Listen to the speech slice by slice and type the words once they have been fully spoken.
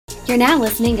You're now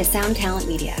listening to Sound Talent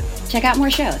Media. Check out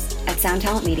more shows at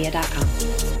soundtalentmedia.com.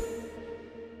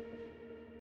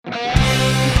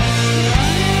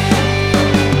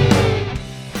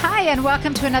 Hi, and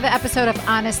welcome to another episode of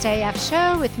Honest AF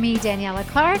Show with me, Daniela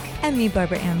Clark. And me,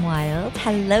 Barbara Ann Wild.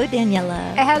 Hello,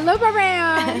 Daniela. Hello, Barbara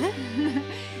Ann.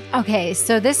 Okay,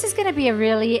 so this is going to be a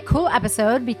really cool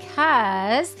episode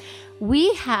because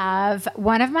we have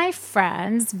one of my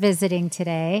friends visiting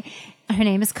today. Her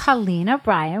name is Colleen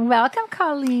O'Brien. Welcome,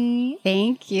 Colleen.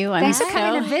 Thank you. Thanks for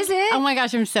coming to visit. Oh my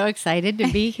gosh, I'm so excited to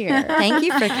be here. Thank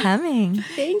you for coming.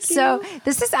 Thank you. So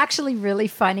this is actually really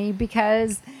funny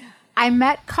because I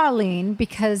met Colleen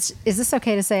because, is this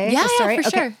okay to say? Yeah, the story? yeah, for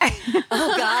sure.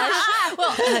 Oh, gosh.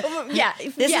 Well, yeah.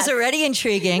 This is already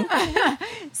intriguing.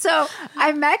 So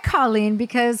I met Colleen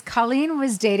because Colleen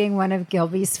was dating one of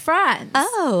Gilby's friends.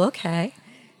 Oh, okay.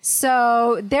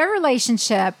 So their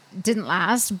relationship didn't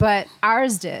last, but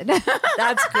ours did.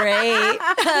 That's great.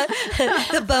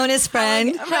 The bonus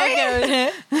friend.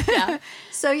 Right? Yeah.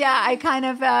 So yeah, I kind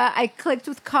of, I clicked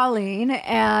with Colleen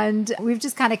and we've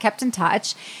just kind of kept in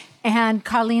touch. And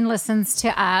Colleen listens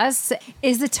to us,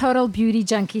 is a total beauty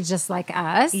junkie just like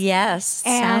us. Yes,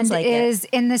 And sounds like is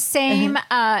in the same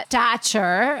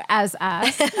stature as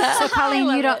us. So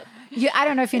Colleen, you don't... I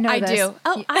don't know if you know I this. do.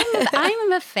 Oh,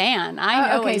 I'm a fan. I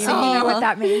know okay, what you so mean. you know what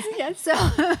that means. Yes. So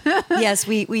Yes,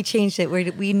 we changed it.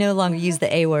 We no longer use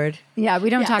the A word. yeah, we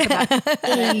don't talk about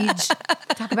age.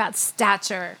 We talk about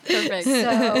stature. Perfect.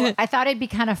 So I thought it'd be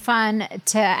kind of fun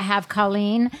to have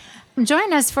Colleen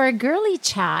join us for a girly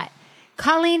chat.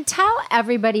 Colleen, tell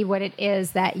everybody what it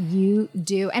is that you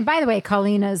do. And by the way,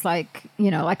 Colleen is like,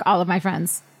 like all of my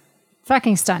friends.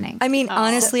 Fucking stunning. I mean,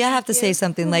 honestly, I have to say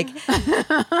something like,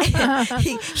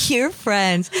 your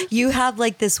friends, you have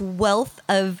like this wealth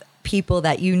of people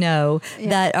that you know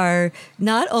that are,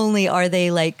 not only are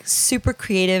they like super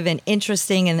creative and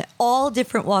interesting in all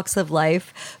different walks of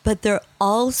life, but they're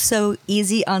all so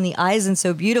easy on the eyes and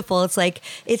so beautiful. It's like,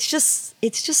 it's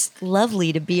just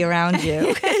lovely to be around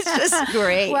you. It's just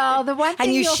great. Well, the one thing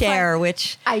and you you'll share, find,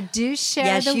 which I do share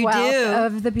Yes, the you wealth do.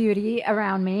 of the beauty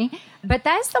around me. But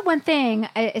that's the one thing.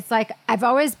 It's like I've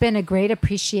always been a great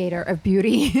appreciator of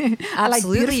beauty. I like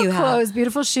Absolutely, beautiful you have. clothes,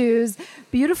 beautiful shoes,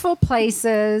 beautiful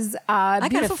places. I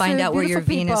gotta find out where your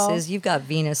Venus people. is. You've got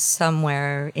Venus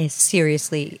somewhere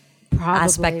seriously Probably,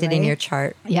 aspected in right? your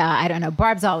chart. Yeah, I don't know.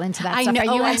 Barb's all into that stuff. Are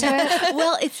you into it?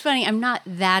 Well, it's funny. I'm not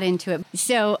that into it.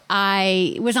 So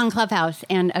I was on Clubhouse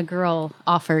and a girl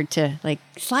offered to like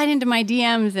slide into my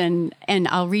DMs and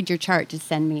I'll read your chart to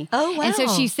send me. Oh, wow. And so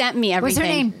she sent me What's everything. her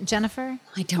name? Jennifer?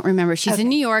 I don't remember. She's in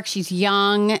New York. She's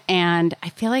young, and I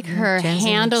feel like her Jen's in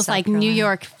handle's South like Carolina. New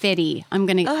York Fitty. I'm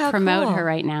going Oh, to how promote cool. her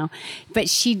right now. But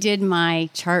she did my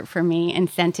chart for me and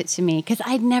sent it to me because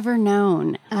I'd never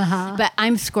known. But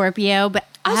I'm Scorpio, but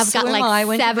I have got so am I. like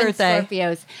When's your 7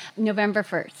 birthday? November November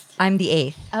 1st. I'm the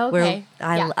 8th. Okay.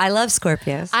 I love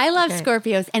Scorpios. I love Okay.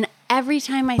 Scorpios, and every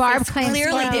time I Barb say claims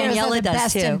Clearly Scorpios are Daniela the does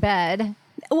best too. in bed.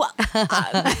 well,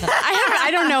 I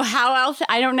don't know how else.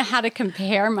 I don't know how to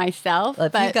compare myself. Well,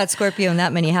 if but you've got Scorpio in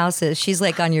that many houses, she's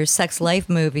like on your Sex Life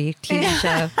movie TV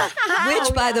show.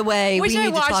 Which, by the way, which we I need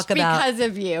to watched talk about. because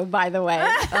of you, by the way. and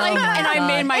I God.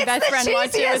 made my It's best the friend watch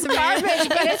it with cheesiest me. garbage,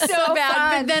 but it's so bad.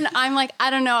 fun. But then I'm like, I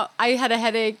don't know. I had a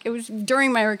headache. It was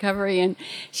during my recovery, and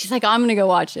she's like, I'm going to go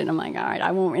watch it. I'm like, all right,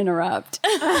 I won't interrupt.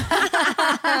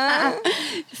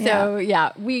 So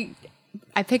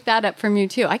I picked that up from you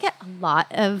too. I get a lot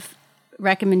of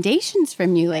recommendations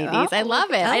from you ladies. I love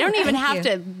it. I don't even have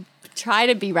to try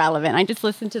to be relevant. I just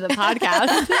listen to the podcast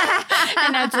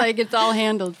and that's like, it's all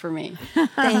handled for me.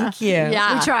 Thank you.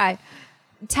 Yeah. We try.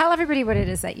 Tell everybody what it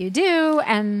is that you do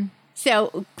and...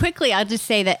 So quickly, I'll just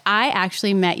say that I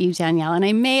actually met you, Danielle, and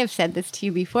I may have said this to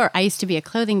you before. I used to be a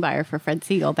clothing buyer for Fred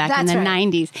Siegel back in That's the right.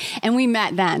 90s, and we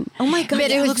met then. Oh my God, But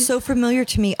it looks so familiar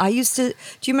to me. I used to,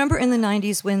 do you remember in the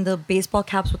 90s when the baseball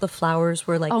caps with the flowers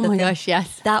were like Oh the my thing? gosh,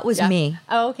 yes. That was Yeah. me.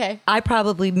 Oh, okay. I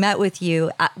probably met with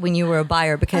you when you were a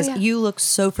buyer because yeah. you look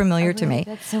so familiar to me.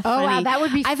 That's so Oh, funny. wow, that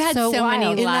would be I've had so so wild.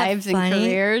 many Isn't that lives and funny?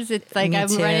 careers. It's like Me I've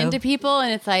run too. into people,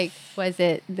 and it's like, was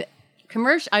it the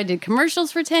commercial? I did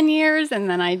commercials for 10 years, and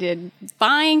then I did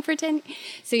buying for 10.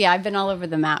 So yeah, I've been all over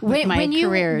the map with my when you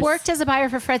careers. worked as a buyer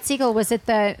for Fred Siegel, was it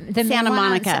the Santa main one on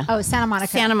Monica. Santa Monica.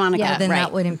 Santa Monica. Yeah, Then Right.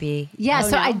 that wouldn't be. yeah Oh,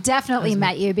 so no? I definitely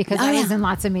met you because I was yeah. in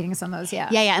lots of meetings on those. Yeah.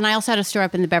 Yeah, and I also had a store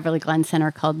up in the Beverly Glen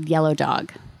Center called Yellow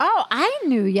Dog. Oh, I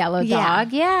knew Yellow Yeah.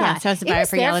 Dog. Yeah. Yeah, so I was a It buyer was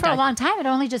for there Yellow for a Dog. long time. It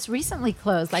only just recently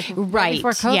closed, like right Right.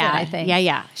 before COVID, yeah. I think.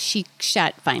 Yeah. She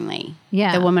shut finally.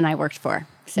 Yeah. The woman I worked for.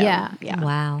 So, Yeah.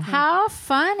 Wow. How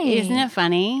funny. Isn't it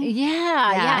funny?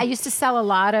 Yeah. I used to sell a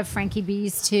lot of Frankie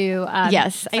Bees to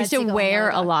Yes, I Fred used to Siegel wear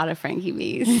and a lot of Frankie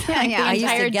Bees. Like the I used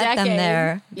to entire get them decade.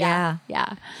 there. Yeah.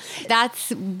 That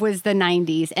was the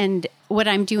 90s. And what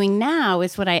I'm doing now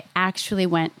is what I actually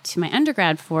went to my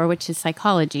undergrad for, which is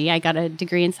psychology. I got a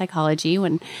degree in psychology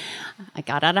when I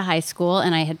got out of high school,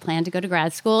 and I had planned to go to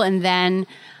grad school. And then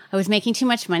I was making too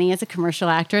much money as a commercial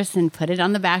actress and put it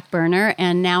on the back burner.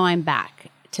 And now I'm back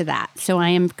to that. So I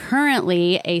am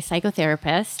currently a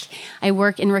psychotherapist. I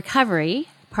work in recovery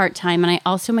part-time, and I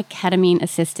also am a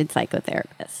ketamine-assisted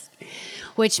psychotherapist,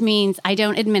 which means I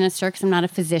don't administer because I'm not a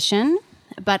physician,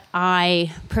 but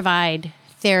I provide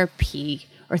therapy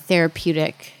or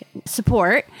therapeutic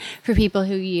support for people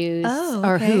who use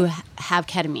or who have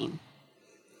ketamine.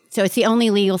 So it's the only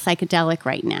legal psychedelic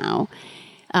right now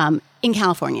in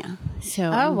California.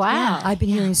 So, Oh, wow. I've been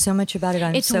hearing so much about it.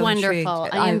 it's so wonderful.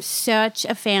 intrigued. I am such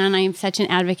a fan. I am such an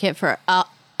advocate for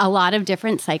a lot of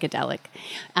different psychedelic.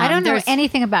 I don't know there's-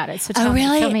 anything about it, so tell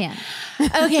really? me, fill me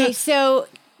in. Okay, so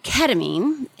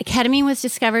ketamine was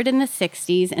discovered in the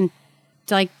 60s, and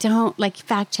don't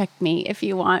fact check me if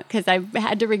you want, because I've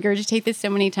had to regurgitate this so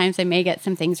many times I may get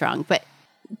some things wrong. But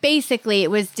basically,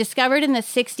 it was discovered in the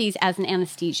 60s as an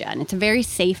anesthesia, and it's a very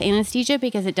safe anesthesia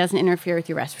because it doesn't interfere with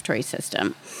your respiratory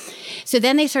system. So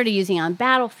then they started using it on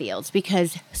battlefields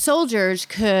because soldiers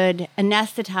could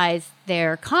anesthetize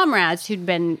their comrades who'd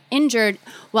been injured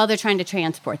while they're trying to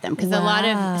transport them. Because a lot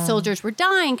of soldiers were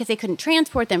dying because they couldn't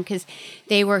transport them because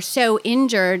they were so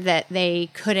injured that they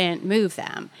couldn't move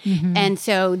them. Mm-hmm. And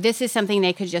so this is something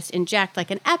they could just inject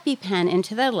like an EpiPen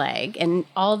into the leg. And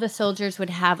all the soldiers would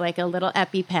have like a little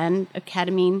EpiPen of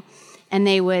ketamine, and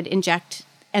they would inject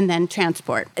and then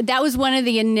transport. That was one of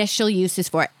the initial uses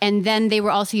for it. And then they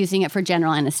were also using it for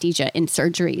general anesthesia in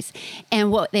surgeries.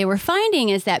 And what they were finding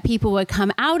is that people would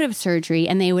come out of surgery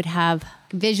and they would have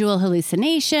visual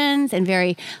hallucinations and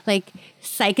very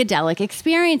psychedelic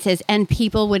experiences, and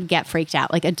people would get freaked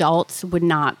out. Like adults would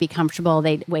not be comfortable.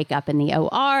 They'd wake up in the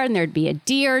OR and there'd be a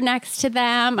deer next to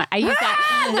them. I use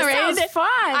that. That sounds fun.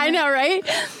 I know, right?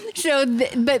 So,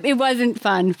 but it wasn't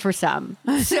fun for some.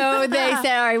 So they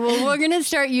said, all right, well, we're going to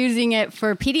start using it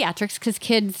for pediatrics because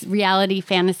kids' reality,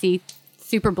 fantasy,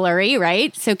 super blurry,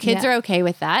 right? So kids are okay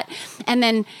with that. And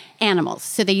then animals.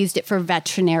 So they used it for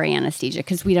veterinary anesthesia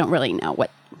because we don't really know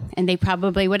what, and they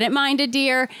probably wouldn't mind a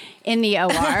deer in the OR.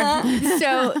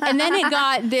 So, and then it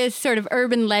got this sort of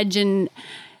urban legend,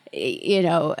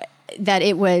 that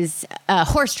it was a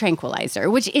horse tranquilizer,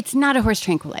 which it's not a horse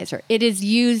tranquilizer. It is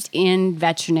used in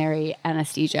veterinary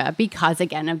anesthesia because,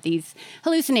 again, of these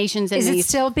hallucinations. And Is it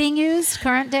still being used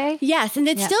current day? Yes, and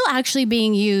it's still actually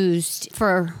being used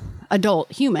for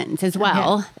adult humans as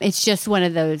well. Okay. It's just one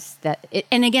of those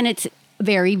and again, it's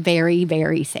very, very,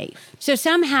 very safe. So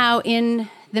somehow in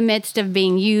the midst of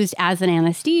being used as an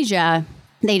anesthesia,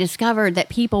 they discovered that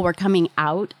people were coming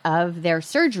out of their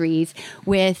surgeries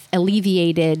with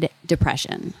alleviated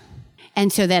depression.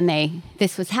 And so then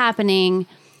this was happening.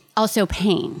 Also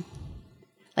pain,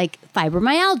 like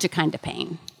fibromyalgia kind of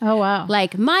pain. Oh, wow.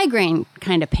 Like migraine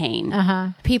kind of pain. Uh-huh.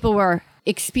 People were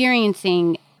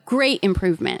experiencing great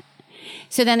improvement.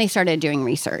 So then they started doing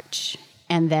research.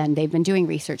 And then they've been doing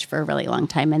research for a really long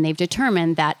time. And they've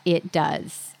determined that it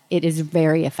is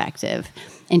very effective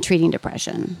in treating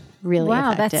depression. Really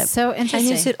effective. That's so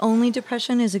interesting. And is it only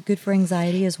depression? Is it good for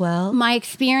anxiety as well? My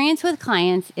experience with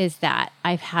clients is that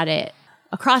I've had it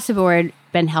across the board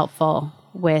been helpful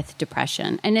with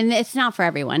depression. And then it's not for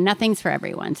everyone. Nothing's for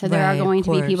everyone. So there are going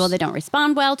to be people that don't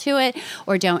respond well to it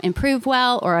or don't improve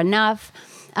well or enough.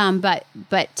 But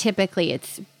typically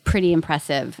it's pretty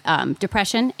impressive.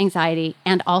 Depression, anxiety,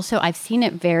 and also I've seen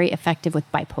it very effective with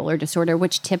bipolar disorder,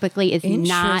 which typically is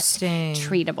not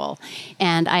treatable.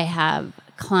 And I have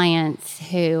clients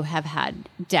who have had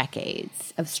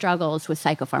decades of struggles with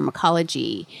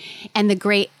psychopharmacology. And the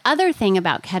great other thing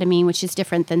about ketamine, which is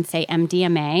different than, say,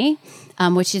 MDMA,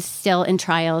 which is still in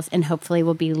trials and hopefully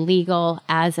will be legal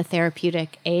as a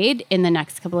therapeutic aid in the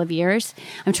next couple of years.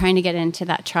 I'm trying to get into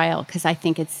that trial because I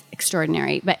think it's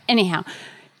extraordinary. But anyhow,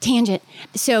 tangent.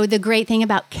 So the great thing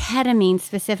about ketamine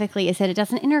specifically is that it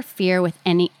doesn't interfere with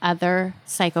any other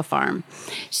psychopharm.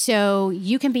 So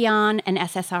you can be on an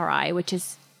SSRI, which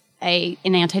is an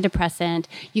antidepressant.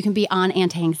 You can be on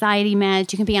anti-anxiety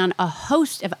meds. You can be on a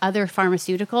host of other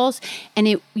pharmaceuticals,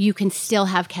 and you can still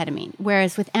have ketamine.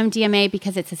 Whereas with MDMA,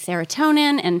 because it's a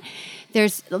serotonin and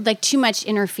there's like too much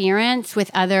interference with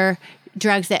other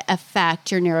drugs that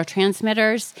affect your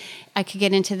neurotransmitters. I could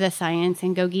get into the science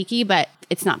and go geeky, but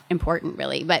it's not important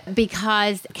really. But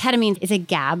because ketamine is a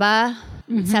GABA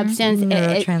substance.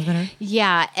 Neurotransmitter.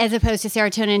 Yeah, as opposed to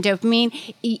serotonin and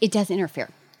dopamine, it does interfere.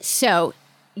 So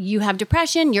you have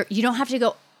depression, you don't have to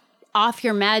go off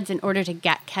your meds in order to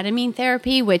get ketamine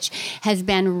therapy, which has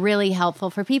been really helpful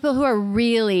for people who are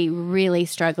really, really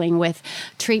struggling with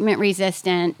treatment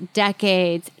resistant,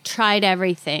 decades, tried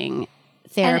everything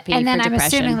therapy and then for I'm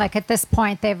depression. assuming like at this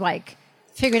point they've like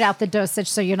figured out the dosage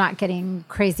so you're not getting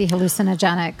crazy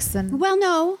hallucinogenics and Well,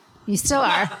 no. you still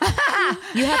are.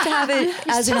 You have to have it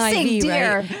as an Just saying IV,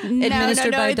 deer. right?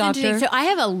 Administered by a it's interesting. doctor. So I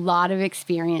have a lot of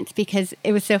experience because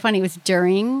it was so funny. It was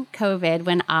during COVID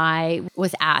when I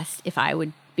was asked if I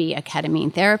would be a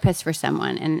ketamine therapist for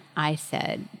someone. And I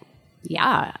said,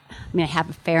 yeah. I mean, I have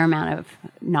a fair amount of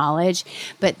knowledge,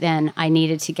 but then I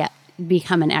needed to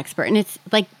become an expert. And it's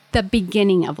like the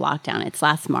beginning of lockdown. It's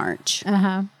last March.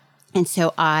 Uh-huh. And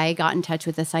so I got in touch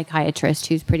with a psychiatrist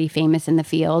who's pretty famous in the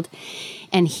field.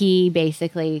 And he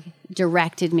basically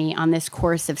directed me on this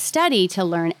course of study to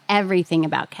learn everything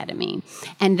about ketamine.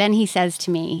 And then he says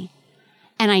to me,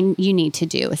 you need to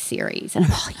do a series. And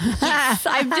I'm like, yes,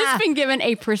 I've just been given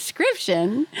a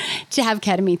prescription to have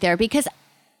ketamine therapy because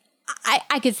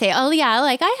I could say, oh yeah,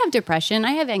 like I have depression,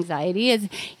 I have anxiety.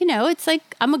 It's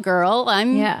like I'm a girl,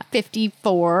 I'm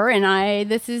 54, and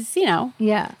this is,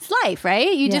 it's life,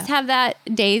 right? You just have that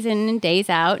days in and days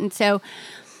out. And so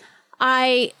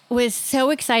I was so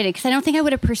excited because I don't think I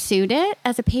would have pursued it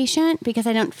as a patient because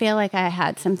I don't feel like I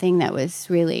had something that was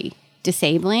really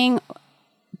disabling.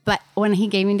 But when he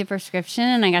gave me the prescription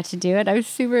and I got to do it, I was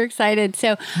super excited.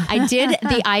 So I did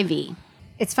the IV.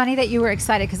 It's funny that you were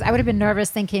excited because I would have been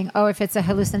nervous thinking, oh, if it's a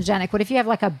hallucinogenic, what if you have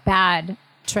like a bad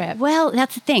trip? Well,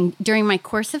 that's the thing. During my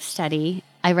course of study,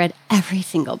 I read every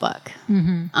single book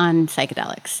on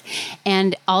psychedelics.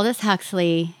 And Aldous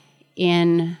Huxley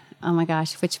oh my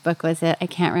gosh, which book was it? I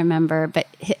can't remember. But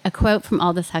a quote from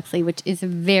Aldous Huxley, which is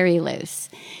very loose.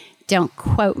 Don't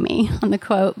quote me on the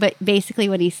quote. But basically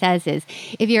what he says is,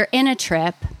 if you're in a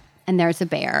trip and there's a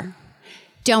bear,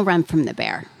 don't run from the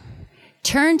bear.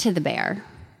 Turn to the bear.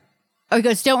 Or he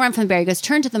goes, don't run from the bear. He goes,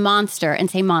 turn to the monster and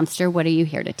say, monster, what are you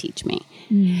here to teach me?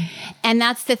 And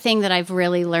that's the thing that I've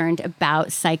really learned about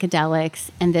psychedelics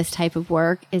and this type of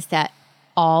work is that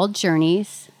all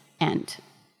journeys end.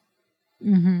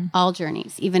 All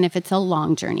journeys, even if it's a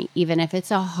long journey, even if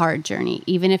it's a hard journey,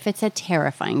 even if it's a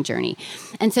terrifying journey.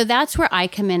 And so that's where I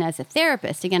come in as a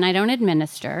therapist. Again, I don't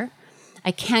administer.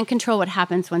 I can't control what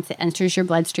happens once it enters your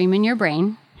bloodstream and your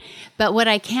brain. But what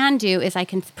I can do is I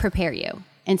can prepare you.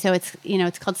 And so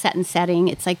it's called set and setting.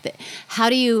 It's like how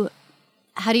do you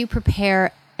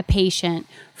prepare a patient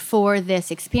for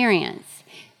this experience?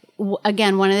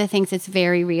 Again, one of the things that's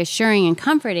very reassuring and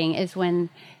comforting is when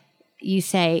you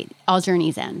say all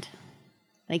journeys end.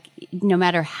 Like no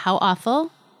matter how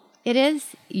awful it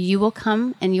is, you will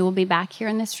come and you will be back here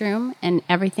in this room and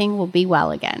everything will be well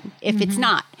again if it's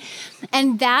not.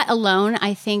 And that alone,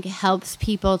 I think, helps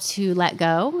people to let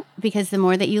go because the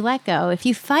more that you let go, if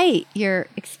you fight your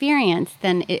experience,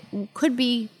 then it could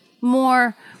be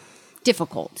more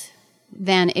difficult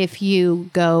than if you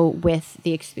go with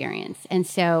the experience. And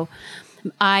so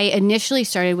I initially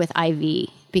started with IV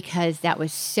because that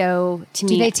was so, to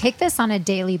me. Do they take this on a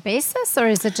daily basis or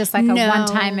is it just like a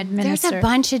one-time administer? There's a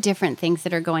bunch of different things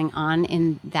that are going on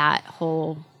in that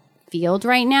whole field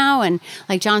right now. And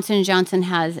like Johnson & Johnson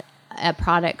has a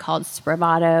product called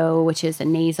Spravato, which is a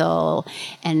nasal.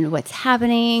 And what's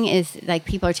happening is like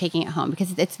people are taking it home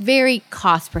because it's very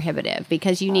cost prohibitive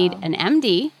because you need an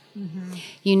MD,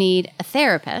 you need a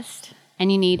therapist,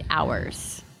 and you need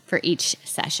hours for each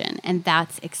session, and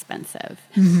that's expensive.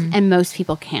 And most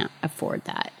people can't afford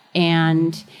that.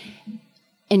 And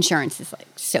insurance is like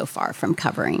so far from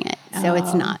covering it. So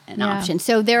it's not an option.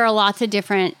 So there are lots of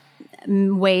different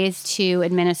ways to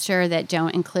administer that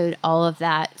don't include all of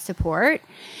that support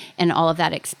and all of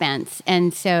that expense.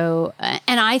 And so,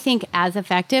 and I think as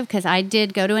effective, because I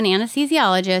did go to an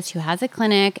anesthesiologist who has a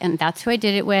clinic, and that's who I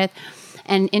did it with.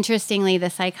 And interestingly,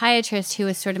 the psychiatrist who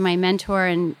was sort of my mentor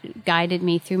and guided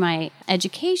me through my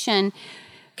education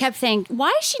kept saying,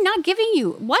 why is she not giving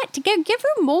you what? To give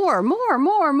her more,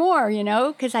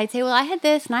 Because I'd say, well, I had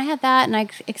this and I had that. And I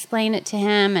explain it to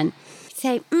him and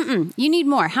say, you need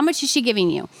more. How much is she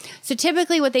giving you? So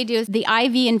typically what they do is the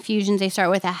IV infusions, they start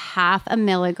with 0.5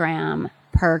 milligram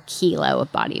per kilo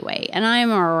of body weight. And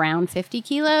I'm around 50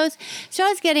 kilos. So I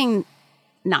was getting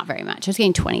not very much. I was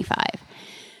getting 25.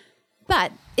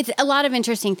 But it's a lot of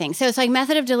interesting things. So it's like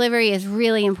method of delivery is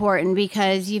really important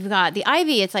because you've got the IV,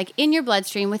 it's like in your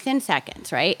bloodstream within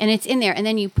seconds, right? And it's in there. And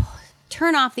then you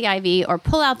turn off the IV or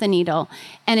pull out the needle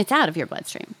and it's out of your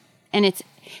bloodstream.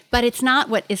 But it's not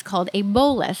what is called a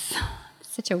bolus.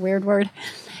 such a weird word.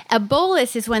 A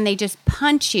bolus is when they just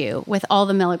punch you with all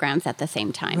the milligrams at the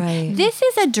same time. Right. This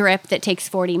is a drip that takes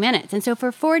 40 minutes. And so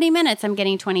for 40 minutes, I'm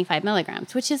getting 25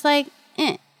 milligrams, which is like,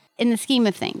 in the scheme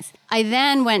of things. I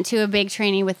then went to a big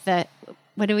training with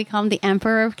what do we call him? The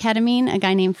emperor of ketamine, a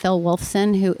guy named Phil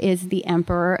Wolfson, who is the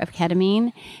emperor of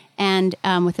ketamine, and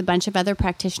with a bunch of other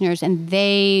practitioners. And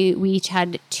we each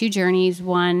had 2 journeys,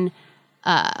 one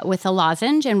with a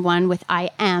lozenge and one with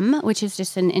IM, which is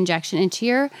just an injection into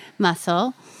your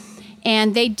muscle.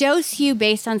 And they dose you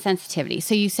based on sensitivity.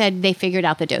 So you said they figured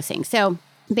out the dosing. So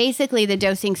basically the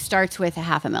dosing starts with a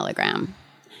 0.5 milligram.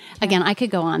 Again, I could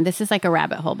go on. This is like a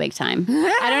rabbit hole big time.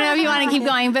 I don't know if you want to keep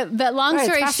going, but long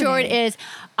story short is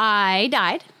I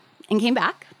died and came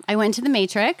back. I went to the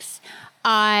Matrix.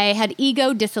 I had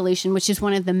ego dissolution, which is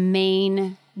one of the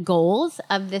main goals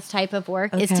of this type of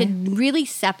work, is to really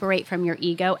separate from your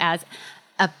ego as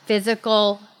a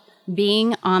physical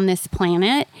being on this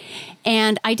planet.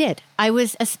 And I did. I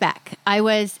was a speck. I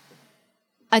was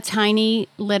a tiny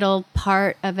little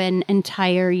part of an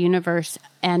entire universe.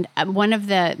 And one of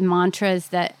the mantras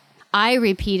that I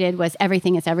repeated was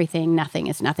everything is everything, nothing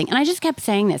is nothing. And I just kept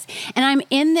saying this. And I'm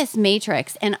in this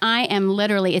matrix and I am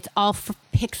literally, it's all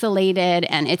pixelated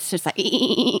and it's just like,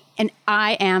 and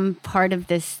I am part of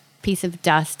this piece of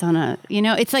dust on a,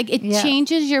 it's like, it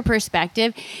changes your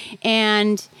perspective.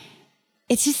 And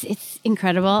it's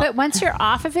incredible. But once you're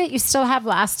off of it, you still have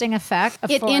lasting effect.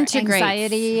 It integrates.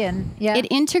 Anxiety and it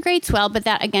integrates well. But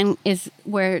that again is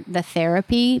where the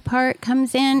therapy part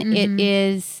comes in. Mm-hmm. It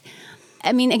is,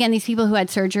 again, these people who had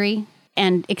surgery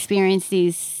and experienced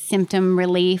these symptom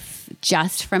relief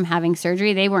just from having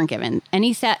surgery, they weren't given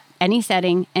any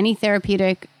setting, any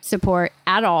therapeutic support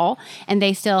at all, and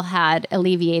they still had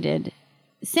alleviated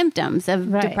symptoms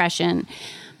of depression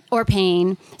or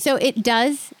pain. So it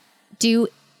does do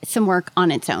some work on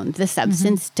its own. The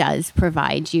substance does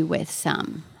provide you with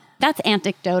some. That's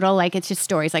anecdotal, like it's just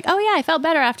stories like, oh yeah, I felt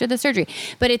better after the surgery.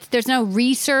 But there's no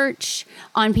research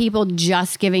on people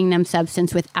just giving them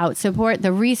substance without support.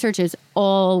 The research is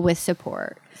all with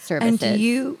support services. And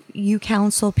do you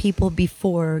counsel people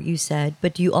before, you said,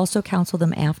 but do you also counsel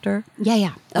them after?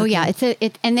 Yeah. Oh yeah.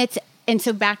 And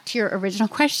so back to your original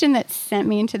question that sent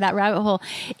me into that rabbit hole,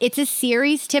 it's a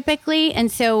series typically.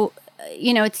 And so,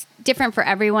 it's different for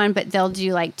everyone, but they'll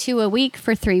do like 2 a week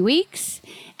for 3 weeks.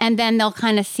 And then they'll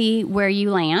kind of see where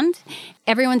you land.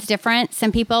 Everyone's different.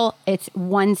 Some people, it's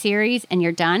one series and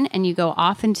you're done and you go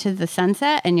off into the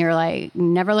sunset and you're like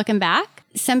never looking back.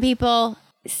 Some people,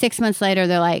 6 months later,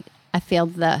 they're like, I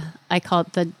call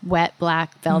it the wet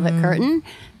black velvet curtain,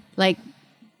 like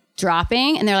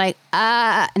dropping. And they're like,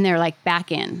 and they're like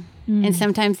back in. And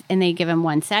sometimes, and they give them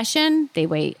one session. They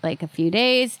wait like a few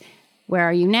days. Where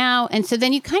are you now? And so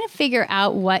then you kind of figure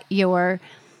out what you're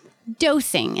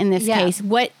dosing in this case.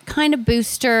 What kind of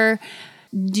booster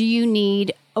do you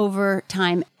need over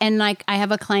time? And like I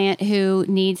have a client who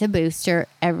needs a booster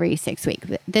every 6 weeks.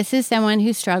 This is someone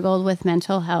who struggled with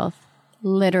mental health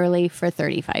literally for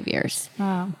 35 years.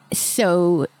 Wow.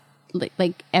 So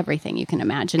like everything you can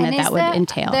imagine that would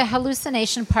entail. The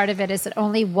hallucination part of it, is it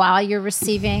only while you're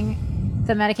receiving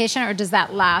the medication or does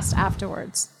that last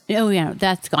afterwards? Oh, yeah,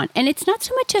 that's gone. And it's not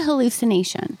so much a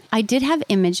hallucination. I did have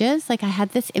images. Like I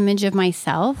had this image of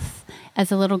myself as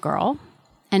a little girl.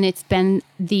 And it's been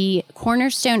the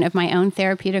cornerstone of my own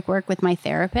therapeutic work with my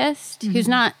therapist, who's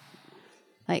not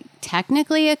like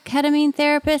technically a ketamine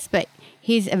therapist, but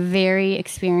he's a very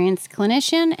experienced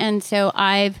clinician. And so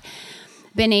I've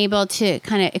been able to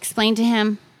kind of explain to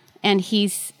him, and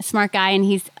he's a smart guy and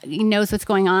he knows what's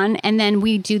going on. And then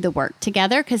we do the work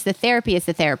together because the therapy is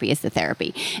the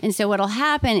therapy. And so what'll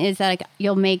happen is that like,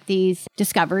 you'll make these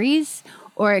discoveries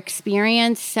or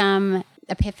experience some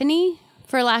epiphany,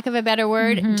 for lack of a better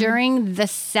word, during the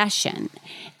session.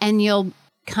 And you'll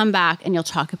come back and you'll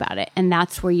talk about it. And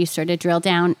that's where you sort of drill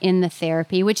down in the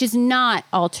therapy, which is not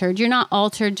altered. You're not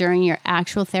altered during your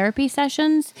actual therapy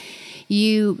sessions.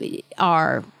 You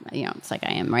are, it's like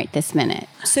I am right this minute.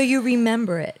 So you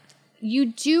remember it. You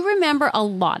do remember a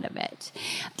lot of it.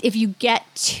 If you get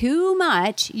too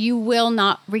much, you will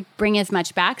not bring as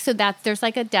much back. So there's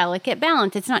like a delicate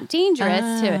balance. It's not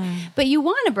dangerous but you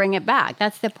want to bring it back.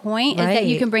 That's the point, is that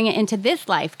you can bring it into this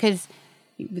life because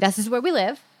this is where we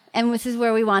live. And this is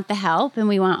where we want the help, and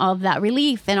we want all of that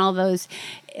relief and all those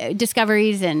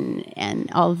discoveries and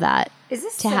all of that. Is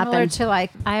this to similar happen. to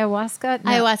like ayahuasca?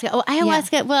 No. Ayahuasca. Oh,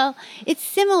 ayahuasca. Yeah. Well, it's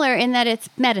similar in that it's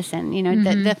medicine.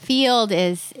 The field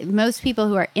is, most people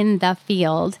who are in the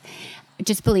field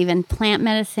just believe in plant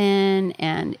medicine,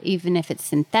 and even if it's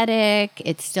synthetic,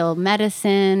 it's still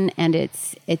medicine, and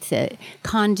it's a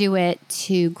conduit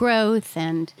to growth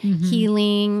and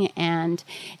healing, and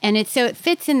it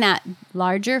fits in that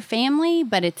larger family,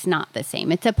 but it's not the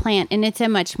same. It's a plant, and it's a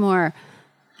much more,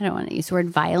 I don't want to use the word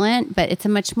violent, but it's a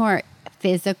much more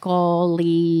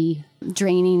physically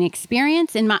draining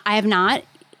experience. And I have not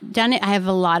done it. I have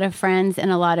a lot of friends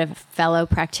and a lot of fellow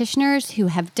practitioners who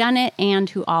have done it and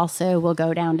who also will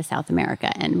go down to South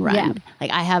America and run. Yeah. Like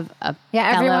I have a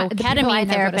everyone, fellow the people I know ketamine go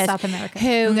to therapist South America.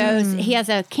 who goes, he has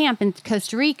a camp in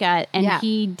Costa Rica, and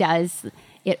he does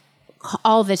it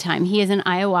all the time. He is an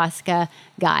ayahuasca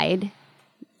guide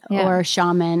or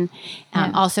shaman,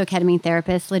 also ketamine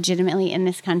therapist, legitimately in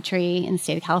this country, in the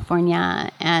state of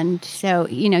California. And so,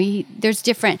 there's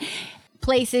different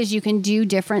places you can do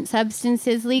different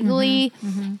substances legally.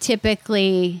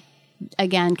 Typically,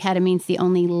 again, ketamine's the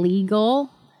only legal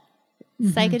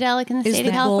psychedelic in the state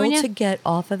of California. Is the goal to get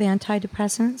off of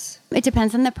antidepressants? It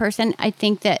depends on the person. I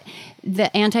think that the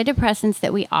antidepressants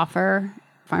that we offer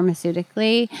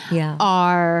pharmaceutically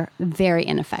are very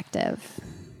ineffective,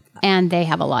 and they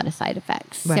have a lot of side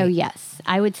effects. Right. So yes,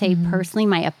 I would say personally,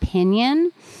 my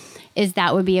opinion is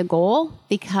that would be a goal,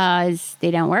 because they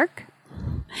don't work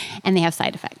and they have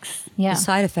side effects. Yeah. The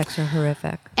side effects are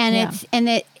horrific. And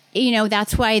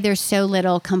that's why there's so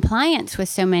little compliance with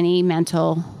so many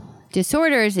mental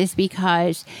disorders, is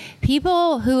because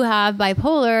people who have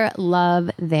bipolar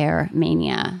love their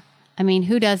mania. I mean,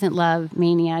 who doesn't love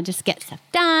mania? Just get stuff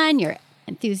done. You're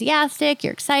enthusiastic.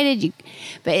 You're excited.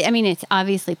 But I mean, it's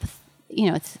obviously,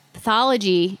 it's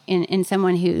pathology in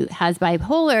someone who has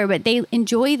bipolar, but they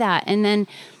enjoy that. And then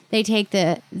they take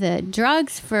the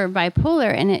drugs for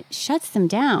bipolar, and it shuts them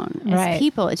down as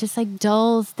people. It just like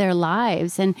dulls their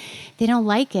lives, and they don't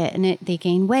like it, and they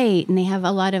gain weight, and they have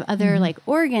a lot of other like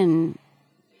organ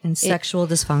and sexual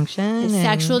dysfunction.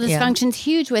 Sexual dysfunction's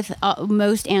huge with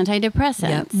most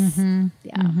antidepressants.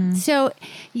 Yep. So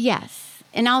yes,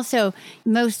 and also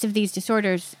most of these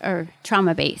disorders are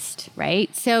trauma based,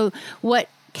 right? So what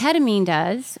ketamine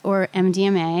does, or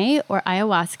MDMA or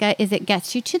ayahuasca, is it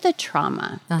gets you to the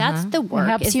trauma. That's the work. It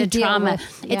helps is you the deal trauma.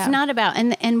 with, It's not about,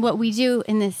 and what we do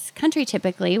in this country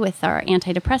typically with our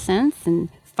antidepressants and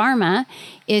pharma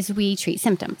is we treat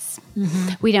symptoms.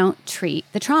 We don't treat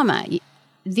the trauma.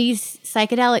 These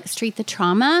psychedelics treat the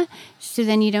trauma, so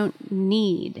then you don't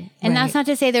need. And that's not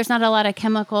to say there's not a lot of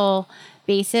chemical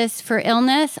basis for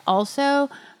illness also,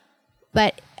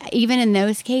 but even in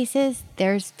those cases,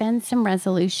 there's been some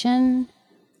resolution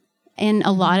in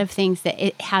a lot of things that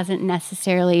it hasn't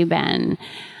necessarily been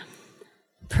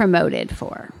promoted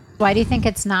for. Why do you think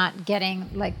it's not getting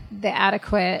like the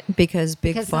adequate? Because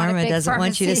Big Pharma doesn't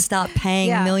want you to stop paying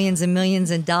millions and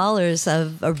millions of dollars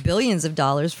or billions of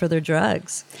dollars for their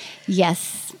drugs.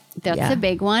 Yes, that's a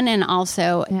big one. And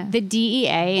also the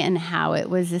DEA and how it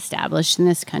was established in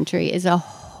this country is a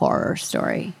horror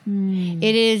story.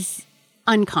 It is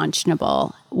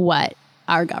unconscionable what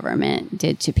our government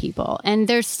did to people. And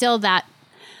there's still that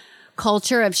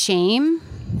culture of shame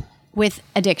with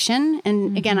addiction.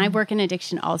 And again, I work in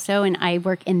addiction also, and I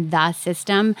work in the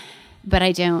system, but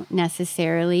I don't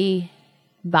necessarily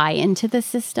buy into the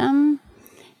system.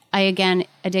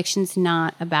 Addiction's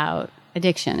not about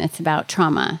addiction. It's about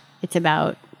trauma. It's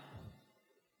about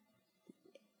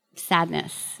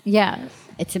sadness. Yeah.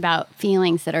 It's about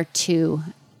feelings that are too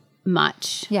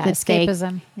much. Yeah, that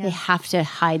escapism. They have to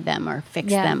hide them or fix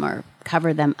them or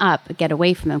cover them up, get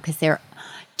away from them, because they're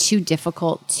too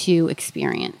difficult to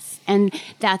experience. And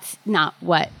that's not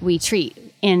what we treat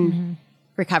in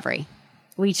recovery.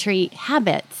 We treat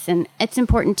habits, and it's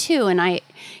important too. And I,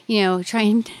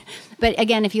 but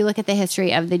again, if you look at the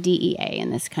history of the DEA in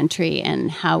this country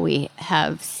and how we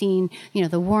have seen,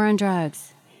 the war on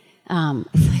drugs,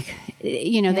 it's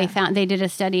like, they did a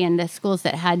study in the schools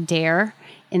that had DARE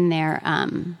in their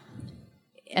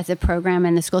as a program,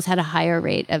 and the schools had a higher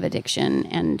rate of addiction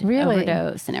and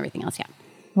overdose and everything else. Yeah.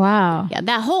 Wow. Yeah,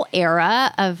 that whole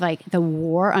era of like the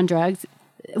war on drugs.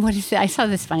 What is it? I saw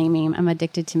this funny meme. I'm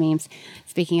addicted to memes.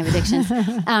 Speaking of addictions,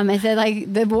 it said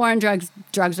like the war on drugs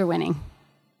are winning,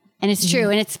 and it's true,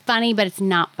 and it's funny, but it's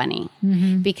not funny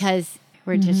because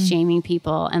we're just shaming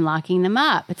people and locking them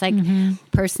up. It's like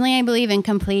personally, I believe in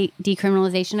complete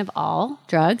decriminalization of all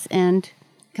drugs and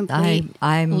complete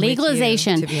I'm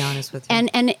legalization. With you, to be honest with you.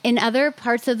 And in other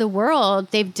parts of the world,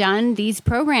 they've done these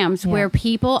programs where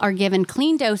people are given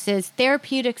clean doses,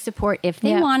 therapeutic support if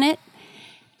they want it,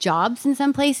 jobs in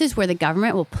some places where the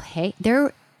government will pay.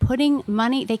 They're putting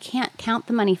money, they can't count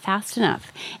the money fast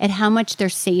enough at how much they're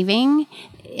saving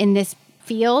in this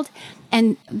field.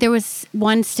 And there was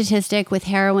one statistic with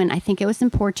heroin, I think it was in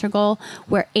Portugal,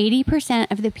 where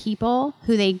 80% of the people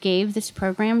who they gave this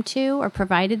program to or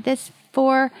provided this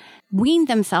for weaned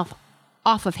themselves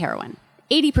off of heroin.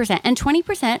 80%. And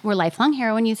 20% were lifelong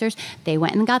heroin users. They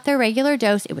went and got their regular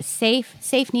dose. It was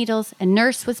safe needles. A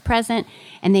nurse was present,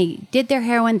 and they did their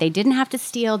heroin. They didn't have to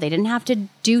steal. They didn't have to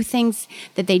do things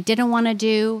that they didn't want to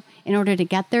do in order to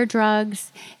get their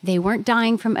drugs. They weren't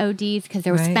dying from ODs because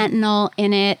there was fentanyl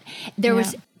in it.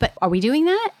 But are we doing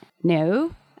that?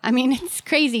 No. I mean, it's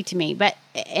crazy to me. But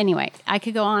anyway, I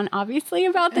could go on, obviously,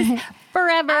 about this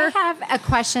forever. I have a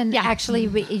question. Yeah. Actually,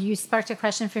 you sparked a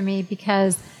question for me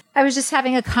because I was just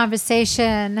having a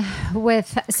conversation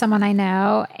with someone I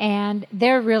know, and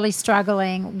they're really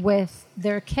struggling with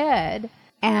their kid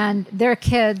and their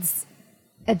kid's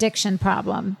addiction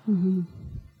problem. Mm-hmm.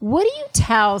 What do you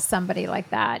tell somebody like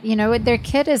that? You know, their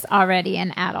kid is already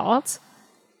an adult,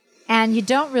 and you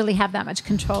don't really have that much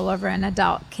control over an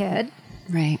adult kid.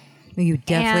 Right. You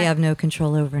definitely have no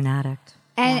control over an addict.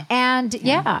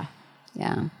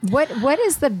 Yeah. What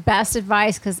is the best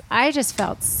advice? Because I just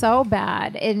felt so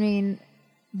bad. I mean,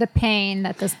 the pain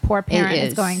that this poor parent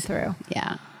is going through.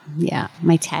 Yeah. Yeah.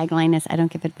 My tagline is, I don't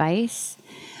give advice.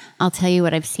 I'll tell you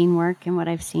what I've seen work and what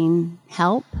I've seen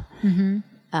help in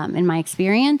my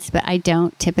experience, but I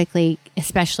don't typically,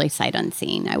 especially sight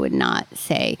unseen, I would not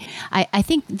say. I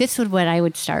think this would what I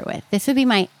would start with. This would be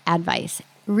my advice.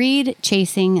 Read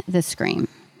Chasing the Scream.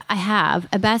 I have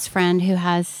a best friend who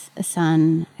has a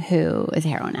son who is a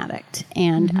heroin addict,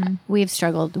 and we have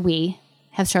struggled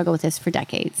with this for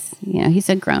decades. You know, he's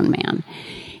a grown man.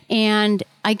 And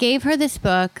I gave her this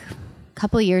book a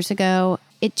couple of years ago.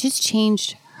 It just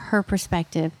changed her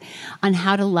perspective on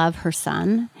how to love her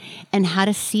son and how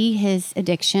to see his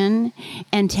addiction,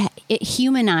 and it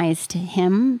humanized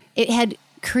him. It had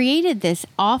created this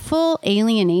awful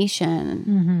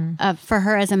alienation for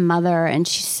her as a mother, and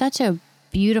she's such a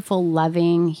beautiful,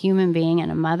 loving human being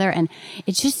and a mother. And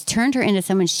it just turned her into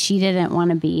someone she didn't want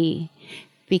to be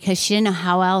because she didn't know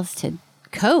how else to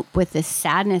cope with this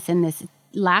sadness and this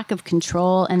lack of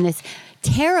control and this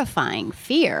terrifying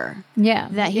fear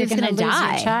that he was going to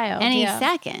die any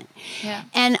second. Yeah.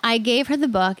 And I gave her the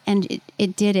book, and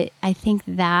it did it. I think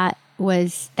that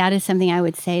is something I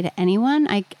would say to anyone.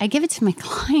 I give it to my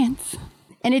clients,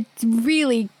 and it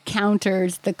really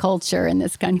counters the culture in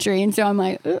this country. And so I'm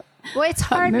like, ugh. Well, it's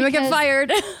hard. Maybe I get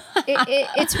fired.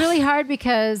 It's really hard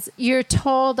because you're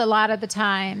told a lot of the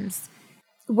times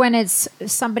when it's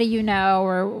somebody you know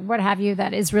or what have you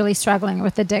that is really struggling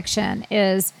with addiction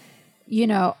is, you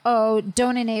know, oh,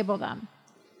 don't enable them,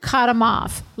 cut them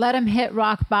off, let them hit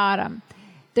rock bottom.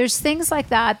 There's things like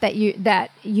that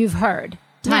you've heard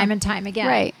time and time again.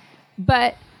 Right.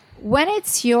 But when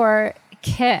it's your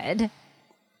kid,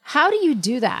 how do you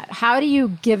do that? How do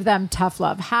you give them tough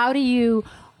love? How do you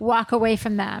walk away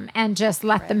from them and just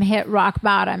let them hit rock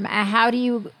bottom? How do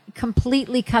you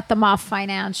completely cut them off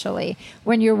financially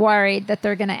when you're worried that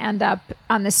they're going to end up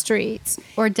on the streets?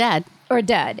 Or dead.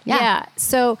 Yeah.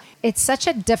 So it's such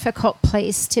a difficult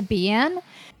place to be in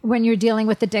when you're dealing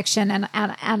with addiction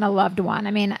and a loved one.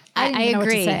 I mean, I agree. Know what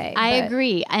to say, I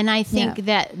agree. And I think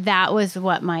that was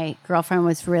what my girlfriend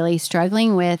was really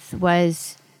struggling with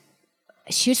was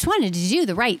she just wanted to do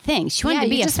the right thing. She wanted to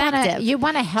be effective. You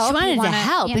want to help. She wanted to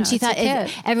help. And she thought,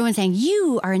 everyone's saying,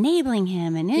 you are enabling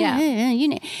him. And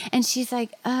and she's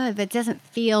like, but it doesn't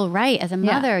feel right. As a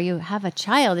mother, you have a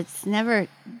child. It's never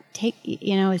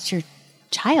it's your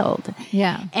child.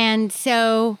 Yeah. And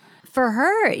so for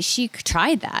her, she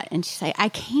tried that. And she's like, I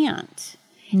can't.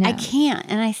 No. I can't.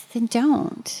 And I said,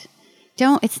 don't.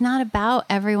 It's not about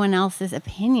everyone else's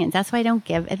opinions. That's why I don't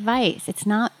give advice. It's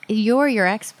not, you're your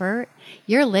expert.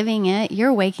 You're living it.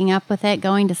 You're waking up with it,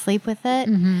 going to sleep with it.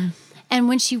 Mm-hmm. And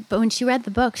when she read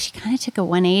the book, she kind of took a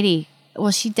 180.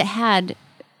 Well, she had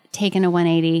taken a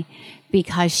 180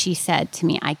 because she said to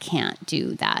me, I can't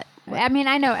do that. I mean,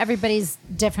 I know everybody's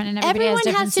different and everyone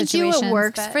has to do what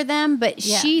works for them. But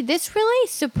this really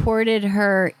supported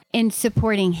her in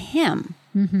supporting him.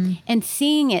 Mm-hmm. And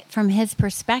seeing it from his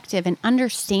perspective and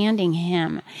understanding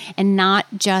him and not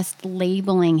just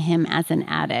labeling him as an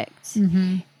addict.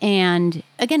 Mm-hmm. And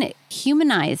again, it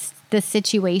humanized the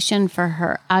situation for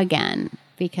her again,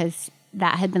 because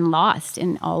that had been lost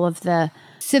in all of the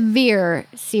severe,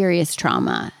 serious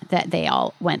trauma that they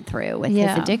all went through with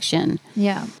his addiction.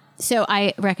 Yeah. So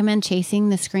I recommend Chasing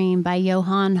the Scream by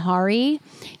Johann Hari.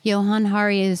 Johann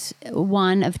Hari is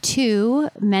one of two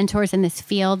mentors in this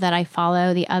field that I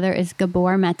follow. The other is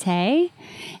Gabor Mate.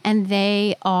 And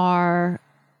they are,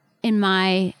 in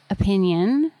my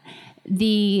opinion,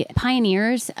 the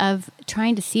pioneers of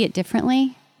trying to see it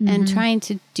differently and trying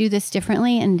to do this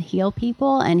differently and heal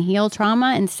people and heal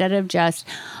trauma instead of just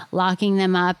locking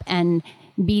them up and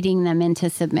beating them into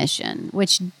submission,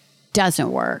 which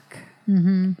doesn't work.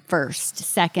 First.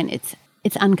 Second, it's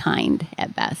unkind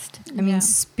at best. I mean,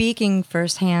 speaking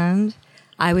firsthand,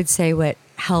 I would say what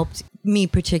helped me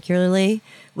particularly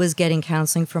was getting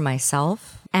counseling for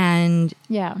myself. And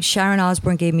Sharon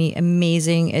Osbourne gave me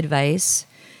amazing advice.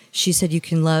 She said, you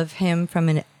can love him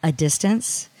from a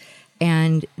distance.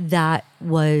 And that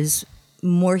was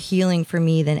more healing for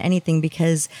me than anything,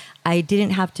 because I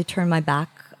didn't have to turn my back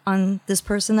on this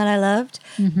person that I loved,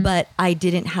 but I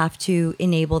didn't have to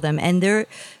enable them. And there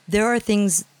are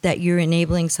things that you're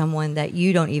enabling someone that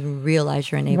you don't even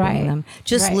realize you're enabling them.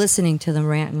 Just listening to them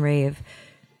rant and rave,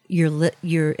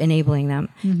 you're enabling them.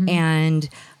 And,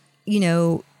 you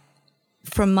know,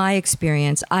 from my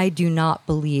experience, I do not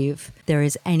believe there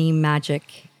is any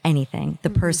magic anything. The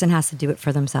person has to do it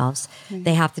for themselves.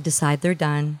 They have to decide they're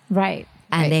done.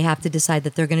 And they have to decide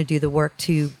that they're going to do the work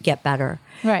to get better.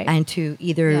 And to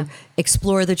either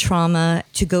explore the trauma,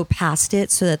 to go past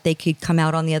it so that they could come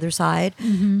out on the other side.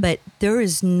 But there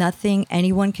is nothing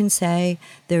anyone can say.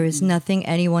 There is nothing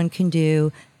anyone can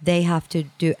do. They have to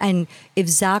do. And if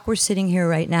Zach were sitting here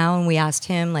right now and we asked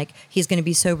him, like, he's going to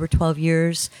be sober 12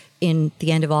 years in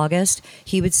the end of August,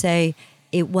 he would say,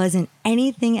 it wasn't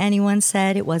anything anyone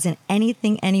said. It wasn't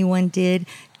anything anyone did.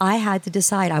 I had to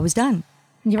decide. I was done.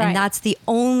 And that's the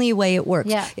only way it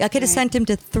works. I could have sent him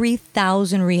to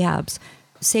 3,000 rehabs.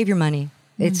 Save your money.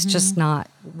 It's just not,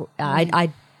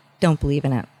 I don't believe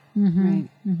in it.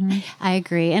 I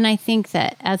agree. And I think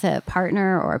that as a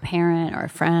partner or a parent or a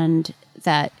friend,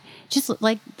 that just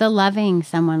like the loving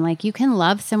someone, like you can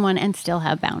love someone and still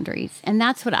have boundaries. And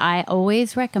that's what I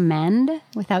always recommend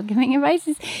without giving advice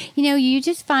is, you know, you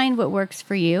just find what works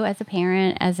for you as a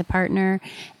parent, as a partner.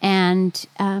 And,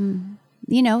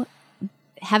 you know,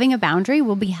 having a boundary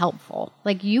will be helpful.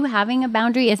 Like you having a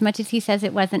boundary, as much as he says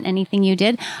it wasn't anything you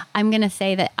did, I'm going to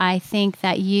say that I think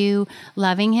that you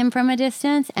loving him from a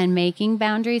distance and making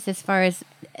boundaries as far as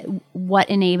what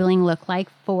enabling looked like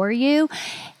for you,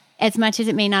 as much as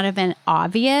it may not have been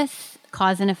obvious,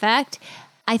 cause and effect,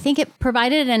 I think it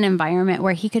provided an environment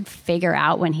where he could figure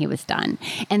out when he was done.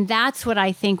 And that's what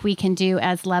I think we can do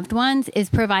as loved ones, is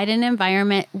provide an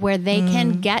environment where they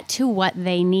can get to what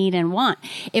they need and want.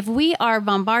 If we are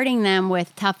bombarding them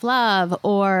with tough love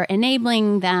or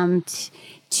enabling them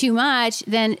too much,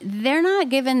 then they're not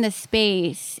given the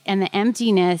space and the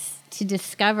emptiness to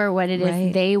discover what it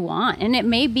is they want. And it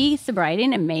may be sobriety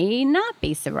and it may not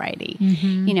be sobriety,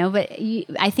 you know, but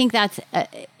I think that's...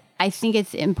 I think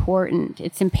it's important,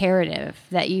 it's imperative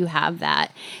that you have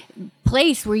that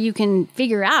place where you can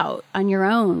figure out on your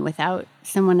own without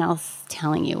someone else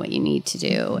telling you what you need to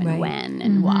do and when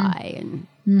and why.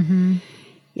 And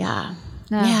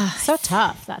so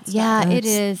tough. That's it